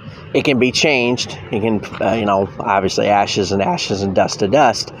 It can be changed. It can, obviously ashes and dust to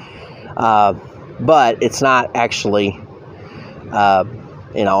dust. But it's not actually,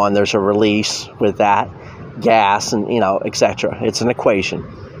 and there's a release with that gas and, etc. It's an equation.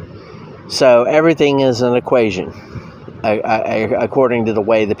 So everything is an equation, according to the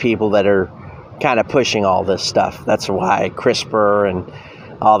way the people that are kind of pushing all this stuff. That's why CRISPR and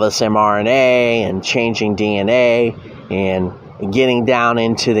all this mRNA and changing DNA and getting down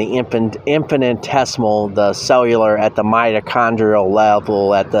into the infinitesimal, the cellular, at the mitochondrial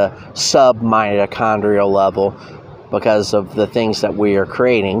level, at the sub-mitochondrial level, because of the things that we are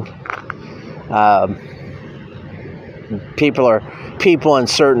creating. People in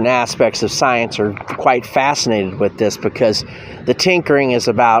certain aspects of science are quite fascinated with this, because the tinkering is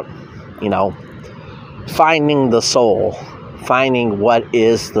about, finding the soul, finding what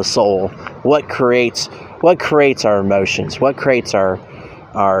is the soul, what creates our emotions, what creates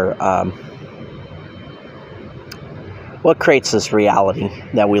what creates this reality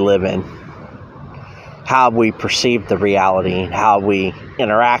that we live in, how we perceive the reality, how we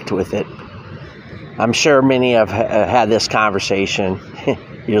interact with it. I'm sure many have had this conversation,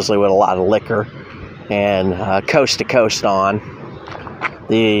 usually with a lot of liquor, and coast to coast on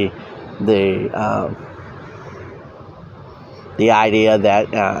the idea that,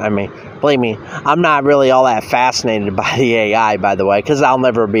 believe me, I'm not really all that fascinated by the AI, by the way, because I'll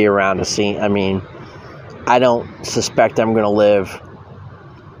never be around to see. I don't suspect I'm going to live,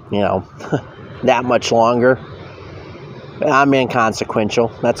 that much longer. I'm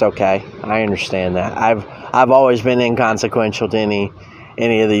inconsequential. That's okay. I understand that. I've always been inconsequential to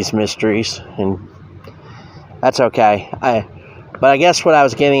any of these mysteries, and that's okay. But I guess what I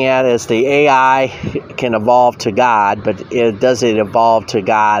was getting at is the AI can evolve to God, but does it evolve to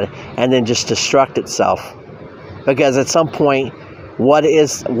God and then just destruct itself? Because at some point, what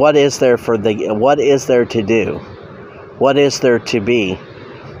is there to do? What is there to be?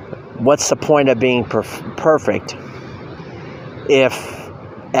 What's the point of being perfect if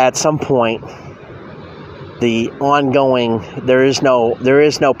at some point the ongoing there is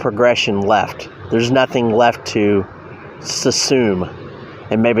no progression left? There's nothing left to assume.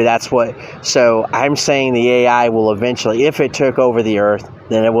 And maybe that's what... So I'm saying the AI will eventually, if it took over the Earth,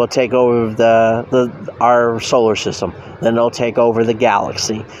 then it will take over our solar system. Then it'll take over the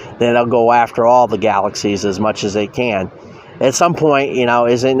galaxy. Then it'll go after all the galaxies as much as it can. At some point,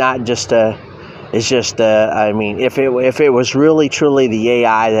 is it not just I mean, if it was really truly the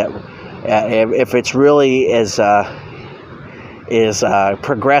AI that, if it's really is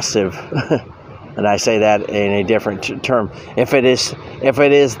progressive, and I say that in a different term, if it is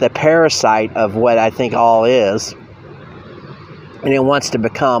the parasite of what I think all is, and it wants to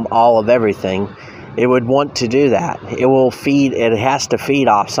become all of everything, it would want to do that. It has to feed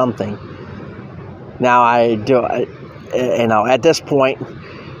off something. Now, at this point,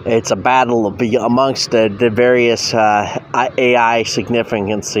 it's a battle amongst the various AI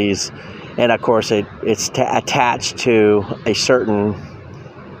significancies, and of course, it's attached to a certain.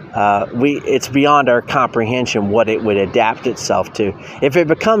 It's beyond our comprehension what it would adapt itself to. If it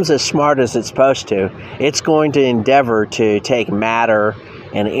becomes as smart as it's supposed to, it's going to endeavor to take matter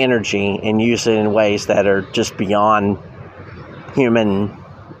and energy and use it in ways that are just beyond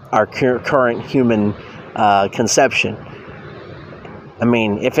our current human conception. I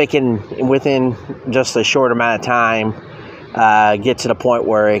mean, if it can, within just a short amount of time, get to the point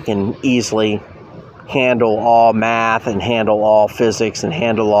where it can easily handle all math and handle all physics and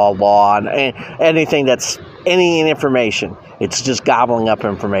handle all law and anything that's any information. It's just gobbling up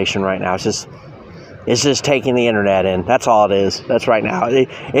information right now. It's just taking the internet in. That's all it is. That's right now.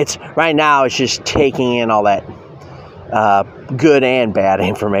 It's just taking in all that good and bad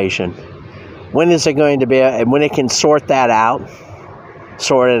information. When is it going to be? And when it can sort it out.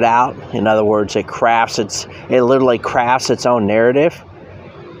 In other words, it literally crafts its own narrative,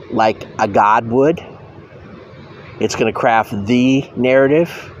 like a god would. It's going to craft the narrative.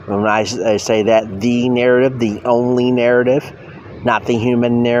 When I say that, the narrative, the only narrative, not the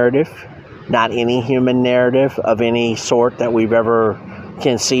human narrative, not any human narrative of any sort that we've ever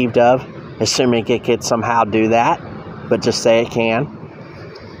conceived of, assuming it could somehow do that, but just say it can.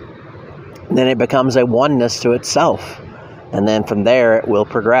 Then it becomes a oneness to itself. And then from there, it will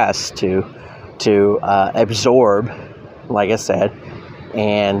progress to absorb, like I said,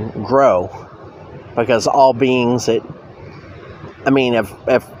 and grow. Because all beings if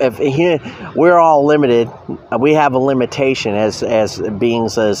we're all limited, we have a limitation as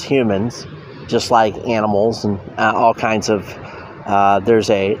beings, as humans, just like animals and all kinds of. There's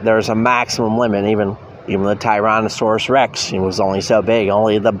a maximum limit. Even the Tyrannosaurus Rex was only so big.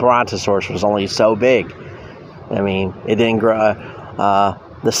 Only the Brontosaurus was only so big. I mean, it didn't grow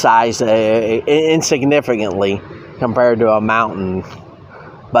the size insignificantly compared to a mountain.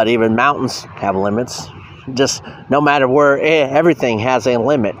 But even mountains have limits. Just no matter where, everything has a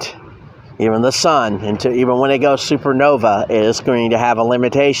limit. Even the sun, even when it goes supernova, is going to have a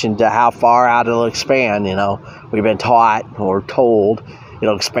limitation to how far out it'll expand. We've been taught or told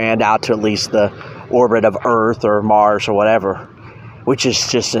it'll expand out to at least the orbit of Earth or Mars or whatever, which is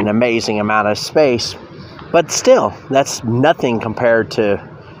just an amazing amount of space. But still, that's nothing compared to,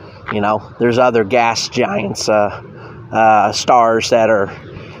 there's other gas giants, stars that are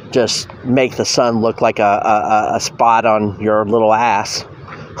just make the sun look like a spot on your little ass.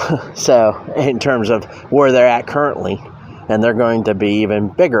 So, in terms of where they're at currently, and they're going to be even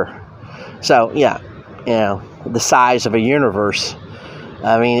bigger. So, yeah, the size of a universe.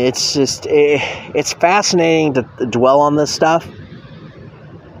 I mean, it's just, it's fascinating to dwell on this stuff.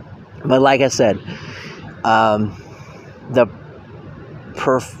 But like I said, the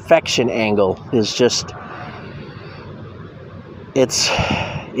perfection angle is just, it's,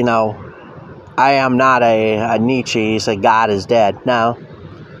 I am not a Nietzsche, so God is dead. No.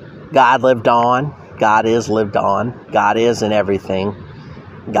 God lived on. God is lived on. God is in everything.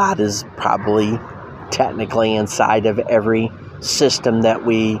 God is probably technically inside of every system that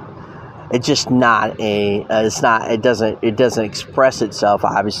it's just not it doesn't express itself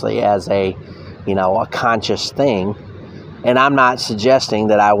obviously as a conscious thing. And I'm not suggesting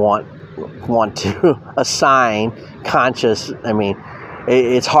that I want want to assign conscious. I mean,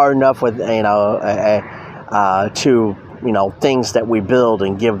 it's hard enough with to things that we build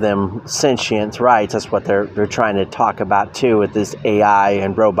and give them sentience rights. That's what they're trying to talk about too with this AI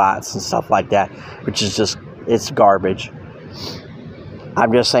and robots and stuff like that, which is just, it's garbage.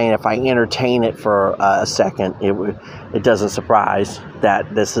 I'm just saying, if I entertain it for a second, it doesn't surprise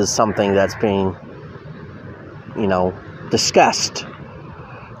that this is something that's being discussed,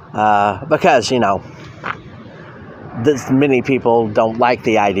 because many people don't like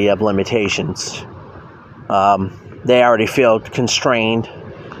the idea of limitations. They already feel constrained.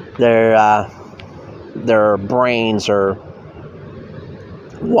 Their brains are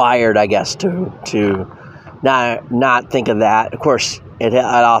wired, I guess, to not think of that. Of course, it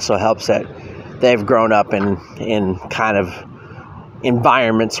also helps that they've grown up in kind of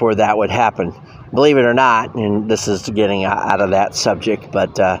environments where that would happen. Believe it or not, and this is getting out of that subject,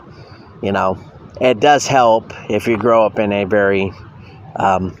 but it does help if you grow up in a very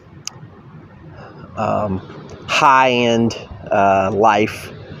high-end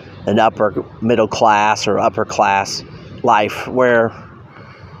life, an upper middle class or upper class life, where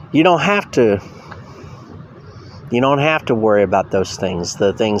you don't have to worry about those things,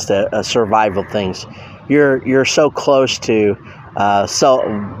 the things that survival things. You're so close to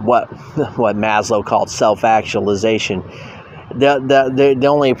what Maslow called self-actualization. The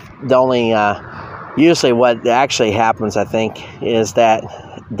only usually what actually happens, I think, is that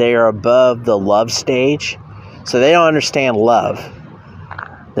they are above the love stage. So they don't understand love.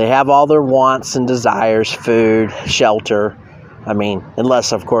 They have all their wants and desires, food, shelter. I mean,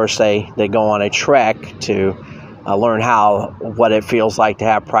 unless, of course, they go on a trek to learn what it feels like to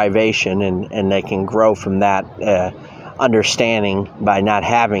have privation, and they can grow from that understanding by not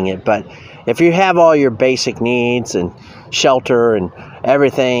having it. But if you have all your basic needs and shelter and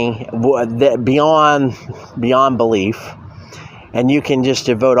everything beyond belief, and you can just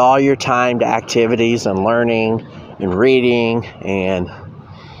devote all your time to activities and learning and reading, and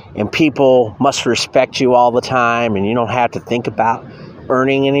people must respect you all the time, and you don't have to think about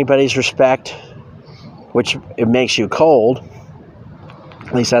earning anybody's respect, which it makes you cold.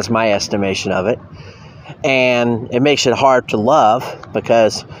 At least that's my estimation of it. And it makes it hard to love,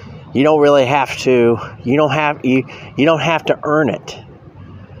 because you don't really have to. You don't have to earn it.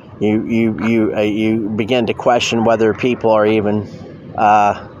 You begin to question whether people are even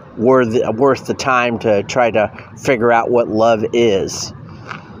worth the time to try to figure out what love is.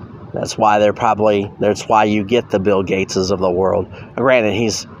 That's why that's why you get the Bill Gateses of the world. Granted,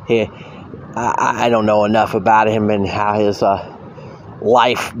 I don't know enough about him and how his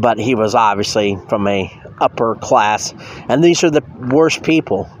life, but he was obviously from a upper class, and these are the worst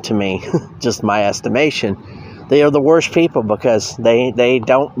people to me. Just my estimation. They are the worst people because they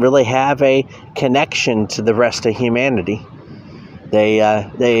don't really have a connection to the rest of humanity. They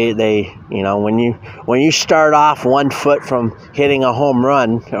when you start off 1 foot from hitting a home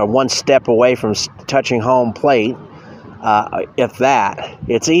run, or 1 step away from touching home plate, if that,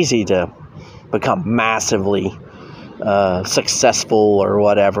 it's easy to become massively successful or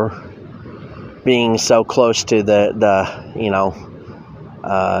whatever, being so close to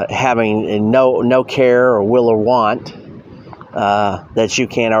having no care or will or want that you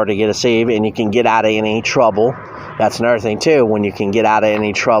can't already get a save, and you can get out of any trouble. That's another thing too, when you can get out of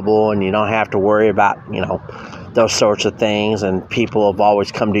any trouble and you don't have to worry about those sorts of things, and people have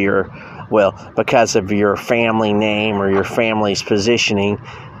always come to because of your family name or your family's positioning,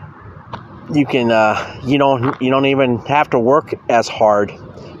 you can you don't even have to work as hard,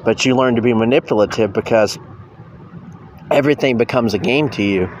 but you learn to be manipulative because everything becomes a game to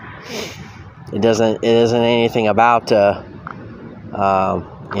you. It isn't anything about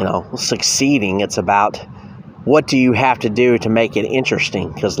succeeding. It's about what do you have to do to make it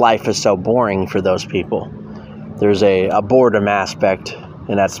interesting, because life is so boring for those people. There's a boredom aspect,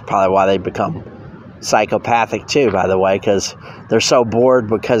 and that's probably why they become psychopathic too, by the way, because they're so bored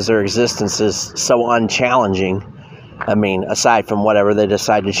because their existence is so unchallenging. I mean, aside from whatever they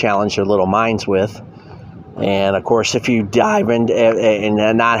decide to challenge their little minds with. And of course, if you dive into and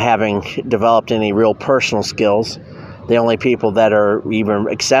not having developed any real personal skills, the only people that are even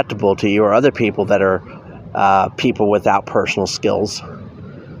acceptable to you are other people that are people without personal skills,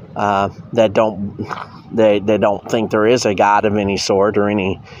 that don't think there is a God of any sort, or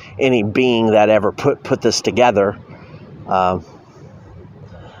any being that ever put this together. Like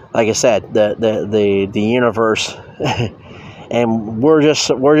I said, the universe, and we're just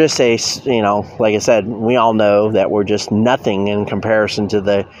a, like I said, we all know that we're just nothing in comparison to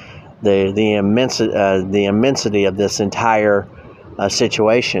the immensity of this entire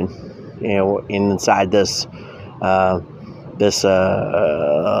situation. inside this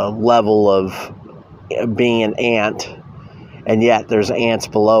level of being an ant, and yet there's ants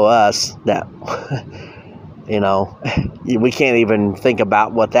below us that we can't even think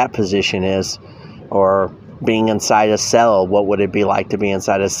about what that position is, or being inside a cell. What would it be like to be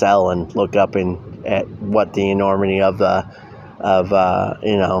inside a cell and look up at what the enormity of a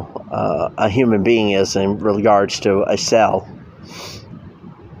human being is in regards to a cell?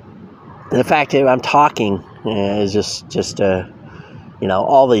 The fact that I'm talking is just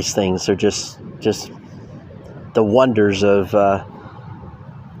all these things are just the wonders of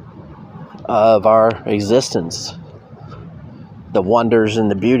our existence, the wonders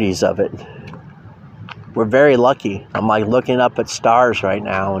and the beauties of it. We're very lucky. I'm like looking up at stars right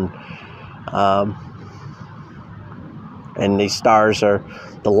now, and these stars are,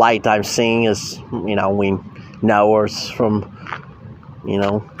 the light I'm seeing is, we know it's from,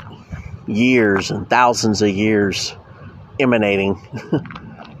 years and thousands of years emanating.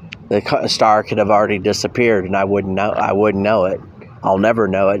 The star could have already disappeared, and I wouldn't know it. I'll never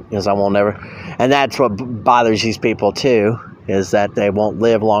know it, because I won't never. And that's what bothers these people too, is that they won't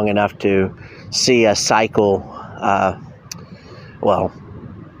live long enough to see a cycle.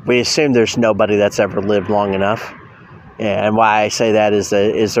 We assume there's nobody that's ever lived long enough. And why I say that is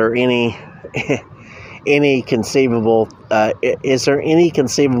there any conceivable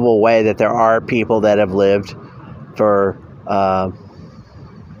way that there are people that have lived for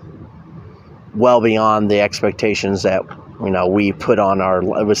well beyond the expectations that we put on our,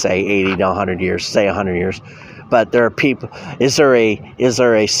 I would say 80 to 100 years, say 100 years. But there are people. Is there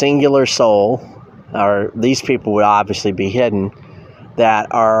a singular soul, or these people would obviously be hidden, that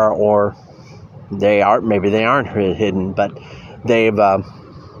are, or they are, maybe they aren't hidden, but they've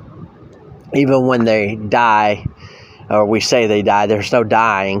even when they die, or we say they die, there's no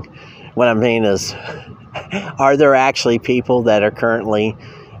dying. What I mean is, are there actually people that are currently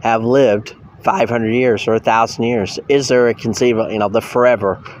have lived 500 years or 1,000 years? Is there a conceivable, the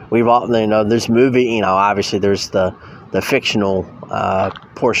forever? We've all, this movie, obviously there's the fictional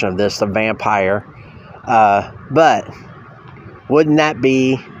portion of this, the vampire. But wouldn't that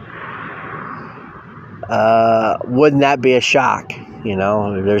be a shock?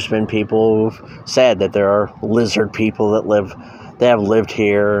 There's been people who've said that there are lizard people that have lived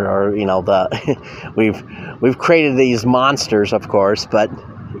here, or we've created these monsters, of course, but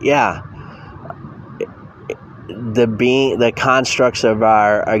yeah. The constructs of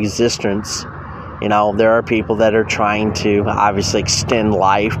our existence, there are people that are trying to obviously extend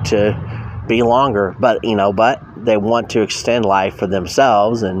life to be longer, but they want to extend life for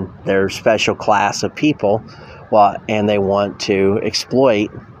themselves and their special class of people, and they want to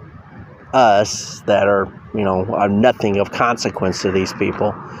exploit us that are nothing of consequence to these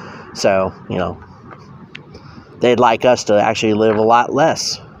people. So they'd like us to actually live a lot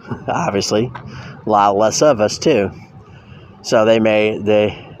less, obviously. A lot less of us too. So they in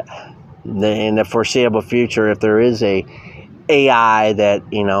the foreseeable future, if there is a AI that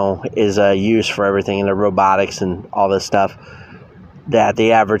is used for everything in the robotics and all this stuff, that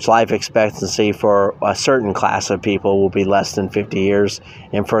the average life expectancy for a certain class of people will be less than 50 years,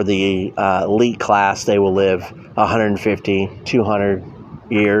 and for the elite class, they will live 150, 200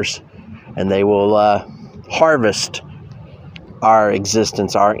 years, and they will harvest our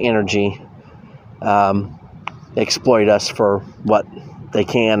existence, our energy. Exploit us for what they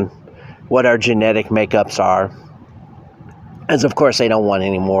can, what our genetic makeups are. As of course they don't want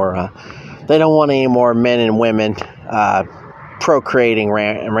any more men and women procreating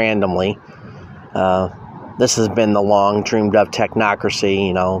randomly. This has been the long dreamed of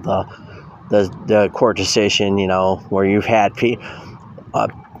technocracy, the court decision, where you've had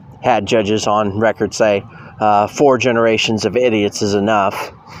judges on record say 4 generations of idiots is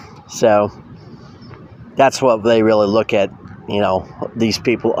enough. So that's what they really look at. These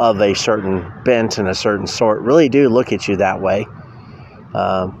people of a certain bent and a certain sort really do look at you that way.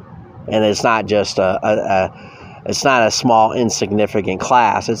 And it's not just it's not a small insignificant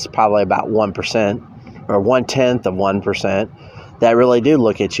class. It's probably about 1% or 1/10 of 1% that really do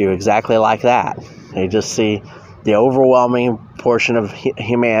look at you exactly like that. They just see the overwhelming portion of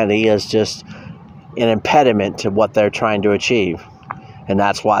humanity as just an impediment to what they're trying to achieve. And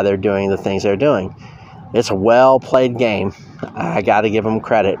that's why they're doing the things they're doing. It's a well-played game. I got to give them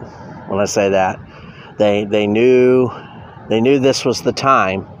credit when I say that. They knew this was the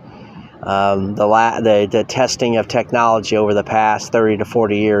time. The testing of technology over the past 30 to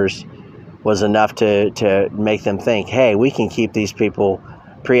 40 years was enough to make them think, hey, we can keep these people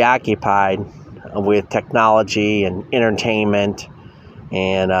preoccupied with technology and entertainment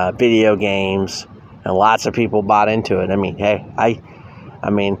and video games, and lots of people bought into it. I mean, hey,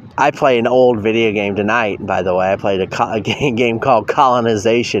 I played an old video game tonight, by the way. I played a game called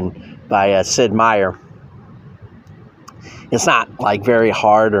Colonization by Sid Meier. It's not like very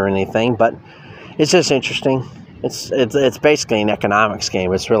hard or anything, but it's just interesting. It's basically an economics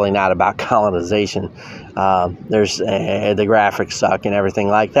game. It's really not about colonization. There's the graphics suck and everything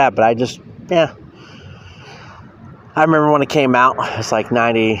like that, but I remember when it came out. It's like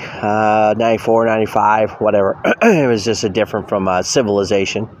 90, 94, 95, whatever. It was just a different from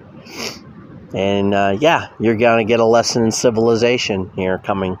Civilization. And you're going to get a lesson in civilization here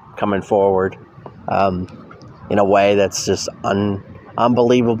coming forward in a way that's just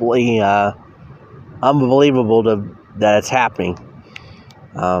unbelievably unbelievable that it's happening.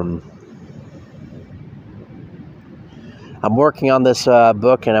 I'm working on this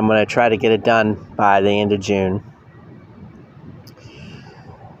book, and I'm going to try to get it done by the end of June.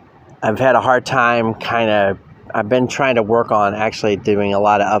 I've had a hard time I've been trying to work on actually doing a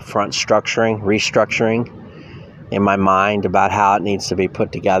lot of upfront restructuring in my mind about how it needs to be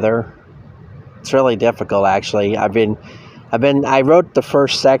put together. It's really difficult, actually. I wrote the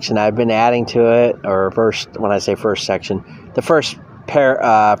first section. I've been adding to it, when I say first section, the first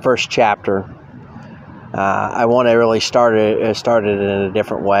chapter. I want to really start it in a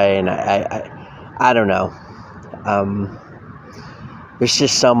different way, and I don't know. There's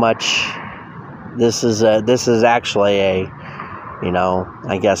just so much. This is actually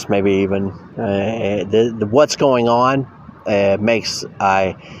I guess maybe even what's going on makes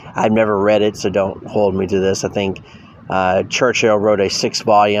I've never read it, so don't hold me to this. I think Churchill wrote a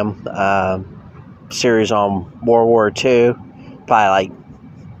 6-volume series on World War II, probably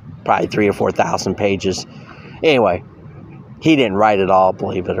 3,000 or 4,000 pages. Anyway, he didn't write it all,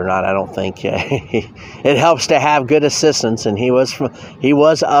 believe it or not. I don't think it helps to have good assistants, and he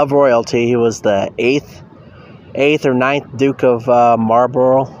was of royalty. He was the eighth or ninth Duke of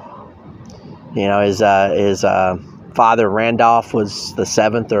Marlborough. His father Randolph was the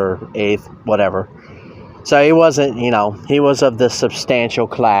 7th or 8th, whatever. So he wasn't, he was of the substantial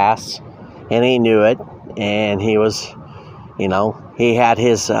class, and he knew it, and he was, he had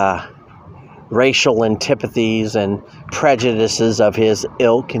his racial antipathies and prejudices of his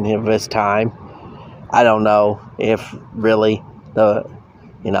ilk and of his time. I don't know if really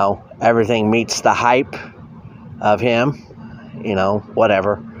everything meets the hype of him,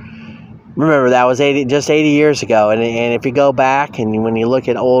 whatever. Remember, that was 80 years ago, and if you go back and when you look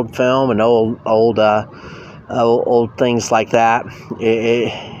at old film and old things like that,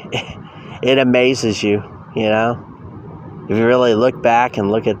 it amazes you, If you really look back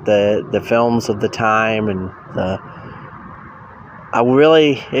and look at the films of the time, and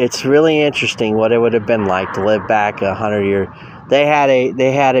it's really interesting what it would have been like to live back 100 years. They had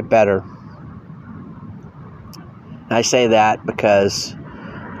it better. I say that because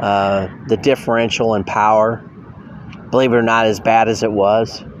the differential in power, believe it or not, as bad as it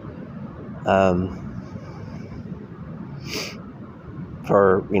was,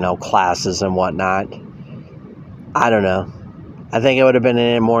 for classes and whatnot. I don't know. I think it would have been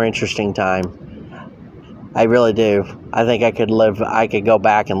a more interesting time. I really do. I think I could go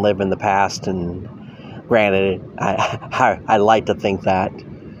back and live in the past, and granted, I like to think that.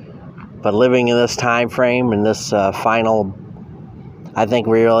 But living in this time frame, in this final, I think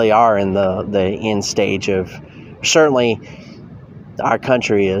we really are in the end stage of, certainly our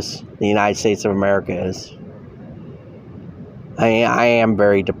country is, the United States of America is. I am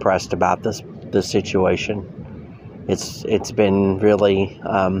very depressed about this situation. It's been really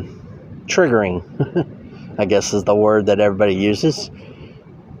triggering, I guess is the word that everybody uses.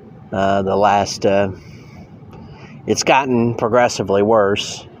 It's gotten progressively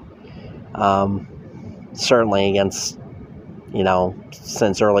worse. Certainly against,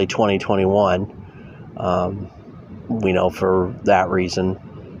 since early 2021. We know for that reason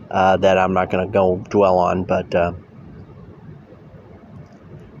that I'm not going to go dwell on, but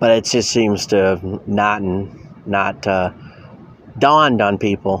it just seems to have not dawned on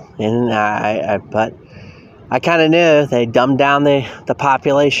people, and but I kind of knew they dumbed down the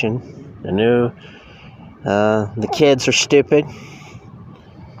population. I knew the kids are stupid.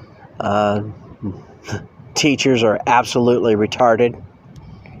 Teachers are absolutely retarded.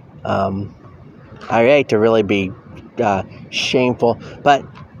 I hate to really be shameful, but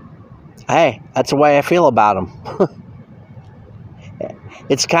hey, that's the way I feel about them.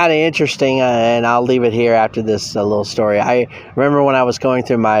 It's kind of interesting, and I'll leave it here after this little story. I remember when I was going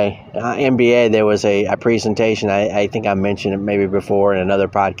through my MBA, there was a presentation. I think I mentioned it maybe before in another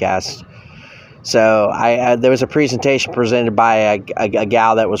podcast. So there was a presentation presented by a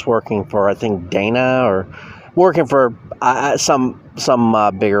gal that was working for, I think, Dana, or working for some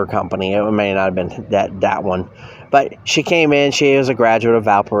bigger company. It may not have been that one, but she came in. She was a graduate of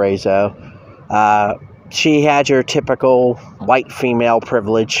Valparaiso. She had your typical white female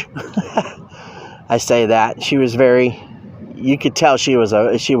privilege. I say that she was you could tell she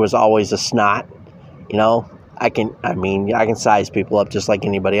was always a snot. You know, I can size people up just like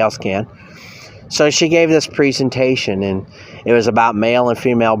anybody else can. So she gave this presentation, and it was about male and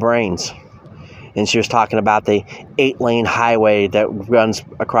female brains. And she was talking about the 8-lane highway that runs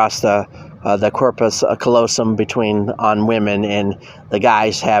across the corpus callosum on women, and the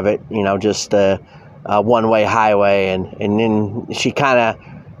guys have it, just a one-way highway. And then she kind of,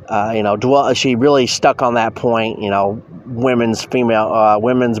 she really stuck on that point. Women's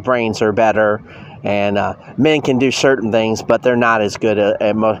brains are better, and men can do certain things, but they're not as good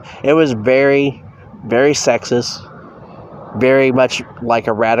at most. It was very, very sexist, very much like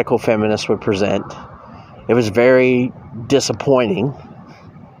a radical feminist would present. It was very disappointing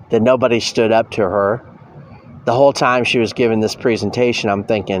that nobody stood up to her. The whole time she was giving this presentation, I'm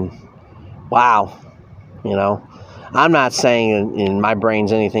thinking, wow, I'm not saying in my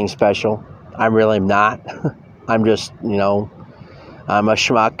brain's anything special. I really am not. I'm just, I'm a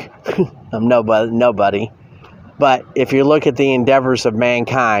schmuck. I'm nobody. But if you look at the endeavors of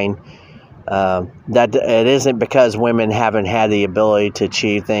mankind, that it isn't because women haven't had the ability to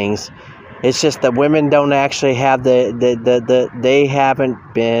achieve things. It's just that women don't actually have they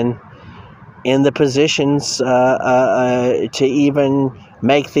haven't been in the positions to even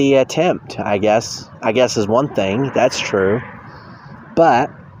make the attempt. I guess is one thing. That's true.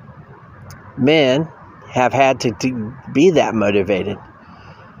 But men have had to be that motivated.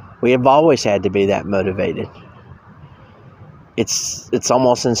 We have always had to be that motivated. It's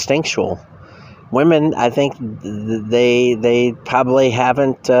almost instinctual. Women, I think they probably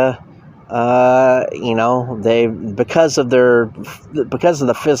haven't, they because of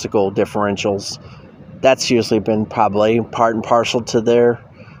the physical differentials. That's usually been probably part and parcel to their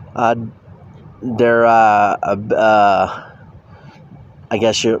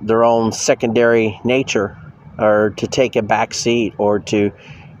own secondary nature, or to take a back seat, or to,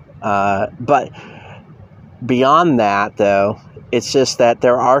 but beyond that, though, it's just that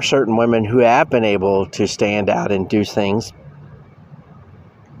there are certain women who have been able to stand out and do things,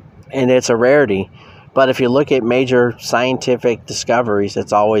 and it's a rarity. But if you look at major scientific discoveries,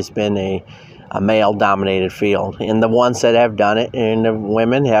 it's always been a male-dominated field, and the ones that have done it, and the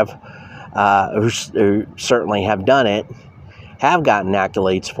women who certainly have done it, have gotten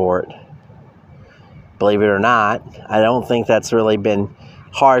accolades for it. Believe it or not, I don't think that's really been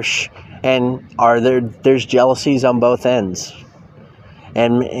harsh. And there's jealousies on both ends.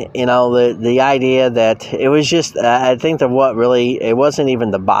 And, the idea that it was just, I think that it wasn't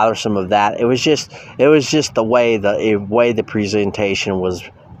even the bothersome of that. It was just the way the presentation was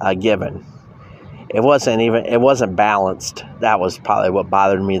given. It wasn't balanced. That was probably what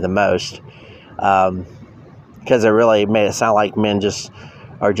bothered me the most. Because it really made it sound like men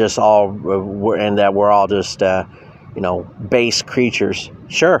are just all, and that we're all just, base creatures.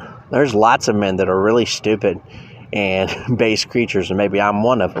 Sure, there's lots of men that are really stupid and base creatures, and maybe I'm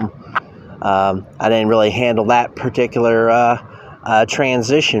one of them. I didn't really handle that particular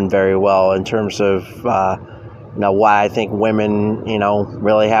transition very well in terms of, why I think women,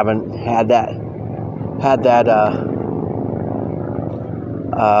 really haven't had that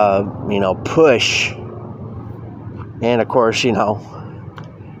push. And of course, it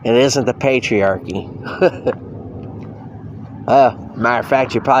isn't the patriarchy. Matter of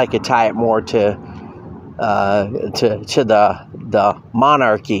fact, you probably could tie it more to the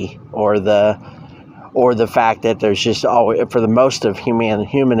monarchy, or the fact that there's just always, for the most of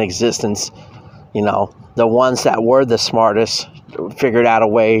human existence, the ones that were the smartest figured out a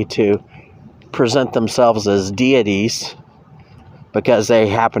way to present themselves as deities because they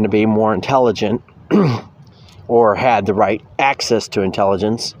happen to be more intelligent or had the right access to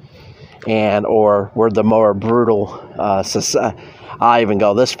intelligence, or were the more brutal society. I'll even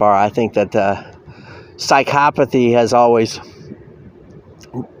go this far. I think that psychopathy has always,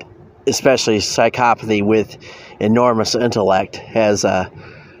 especially psychopathy with enormous intellect, has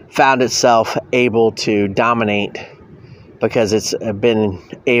found itself able to dominate because it's been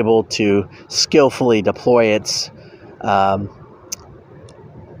able to skillfully deploy its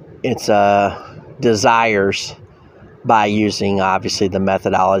desires by using, obviously, the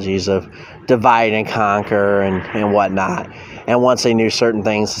methodologies of divide and conquer and whatnot. And once they knew certain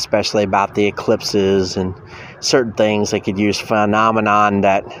things, especially about the eclipses and certain things, they could use phenomenon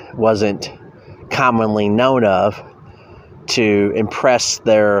that wasn't commonly known of to impress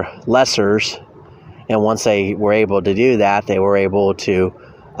their lessers. And once they were able to do that, they were able to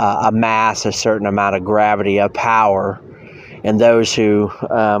amass a certain amount of gravity of power. And those who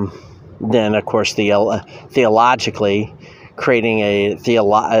then, of course, theologically creating a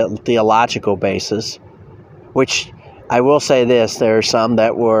theological basis, which I will say this, there are some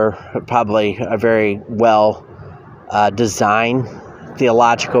that were probably a very well designed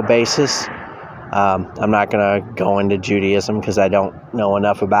theological basis. I'm not going to go into Judaism because I don't know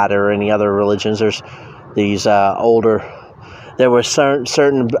enough about it, or any other religions. There's these there were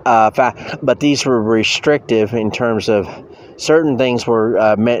certain but these were restrictive in terms of certain things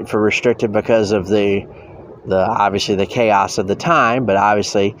were meant for restrictive because of the obviously the chaos of the time, but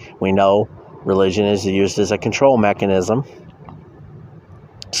obviously we know religion is used as a control mechanism.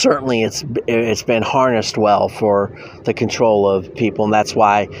 Certainly it's been harnessed well for the control of people, and that's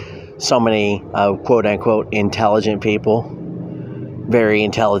why so many quote-unquote intelligent people, very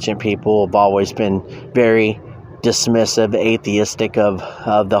intelligent people, have always been very dismissive, atheistic of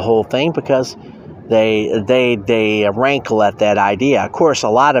the whole thing, because they rankle at that idea. Of course, a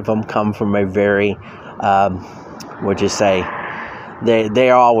lot of them come from a very, would you say, they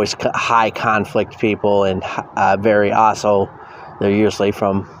are always high conflict people, and very also, they're usually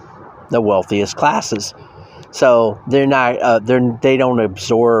from the wealthiest classes. So they're not, they don't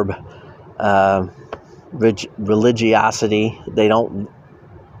absorb religiosity. They don't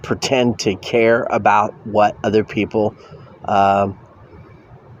pretend to care about what other people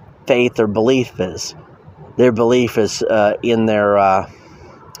faith or belief is. Their belief is in their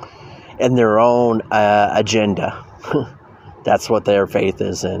own agenda. That's what their faith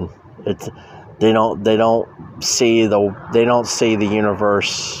is in. They don't see the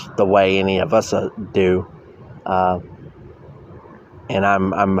universe the way any of us do. And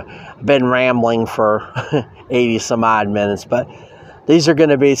I've been rambling for 80 some odd minutes, but these are going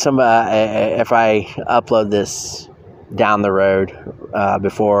to be some, if I upload this down the road,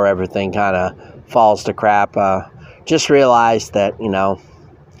 before everything kind of falls to crap, just realize that,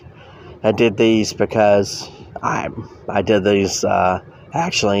 I did these because I did these,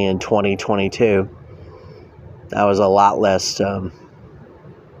 actually in 2022. I was a lot less, I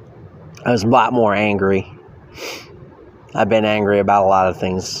was a lot more angry. I've been angry about a lot of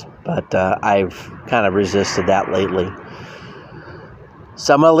things, but I've kind of resisted that lately.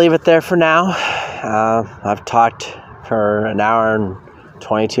 So I'm going to leave it there for now. I've talked for an hour and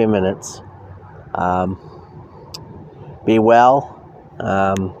 22 minutes. Be well.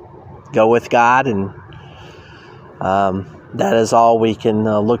 Go with God, and that is all we can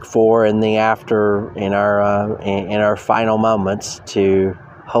look for in our final moments, to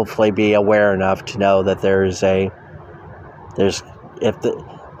hopefully be aware enough to know that there is a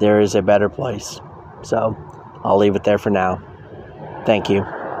better place. So I'll leave it there for now. Thank you.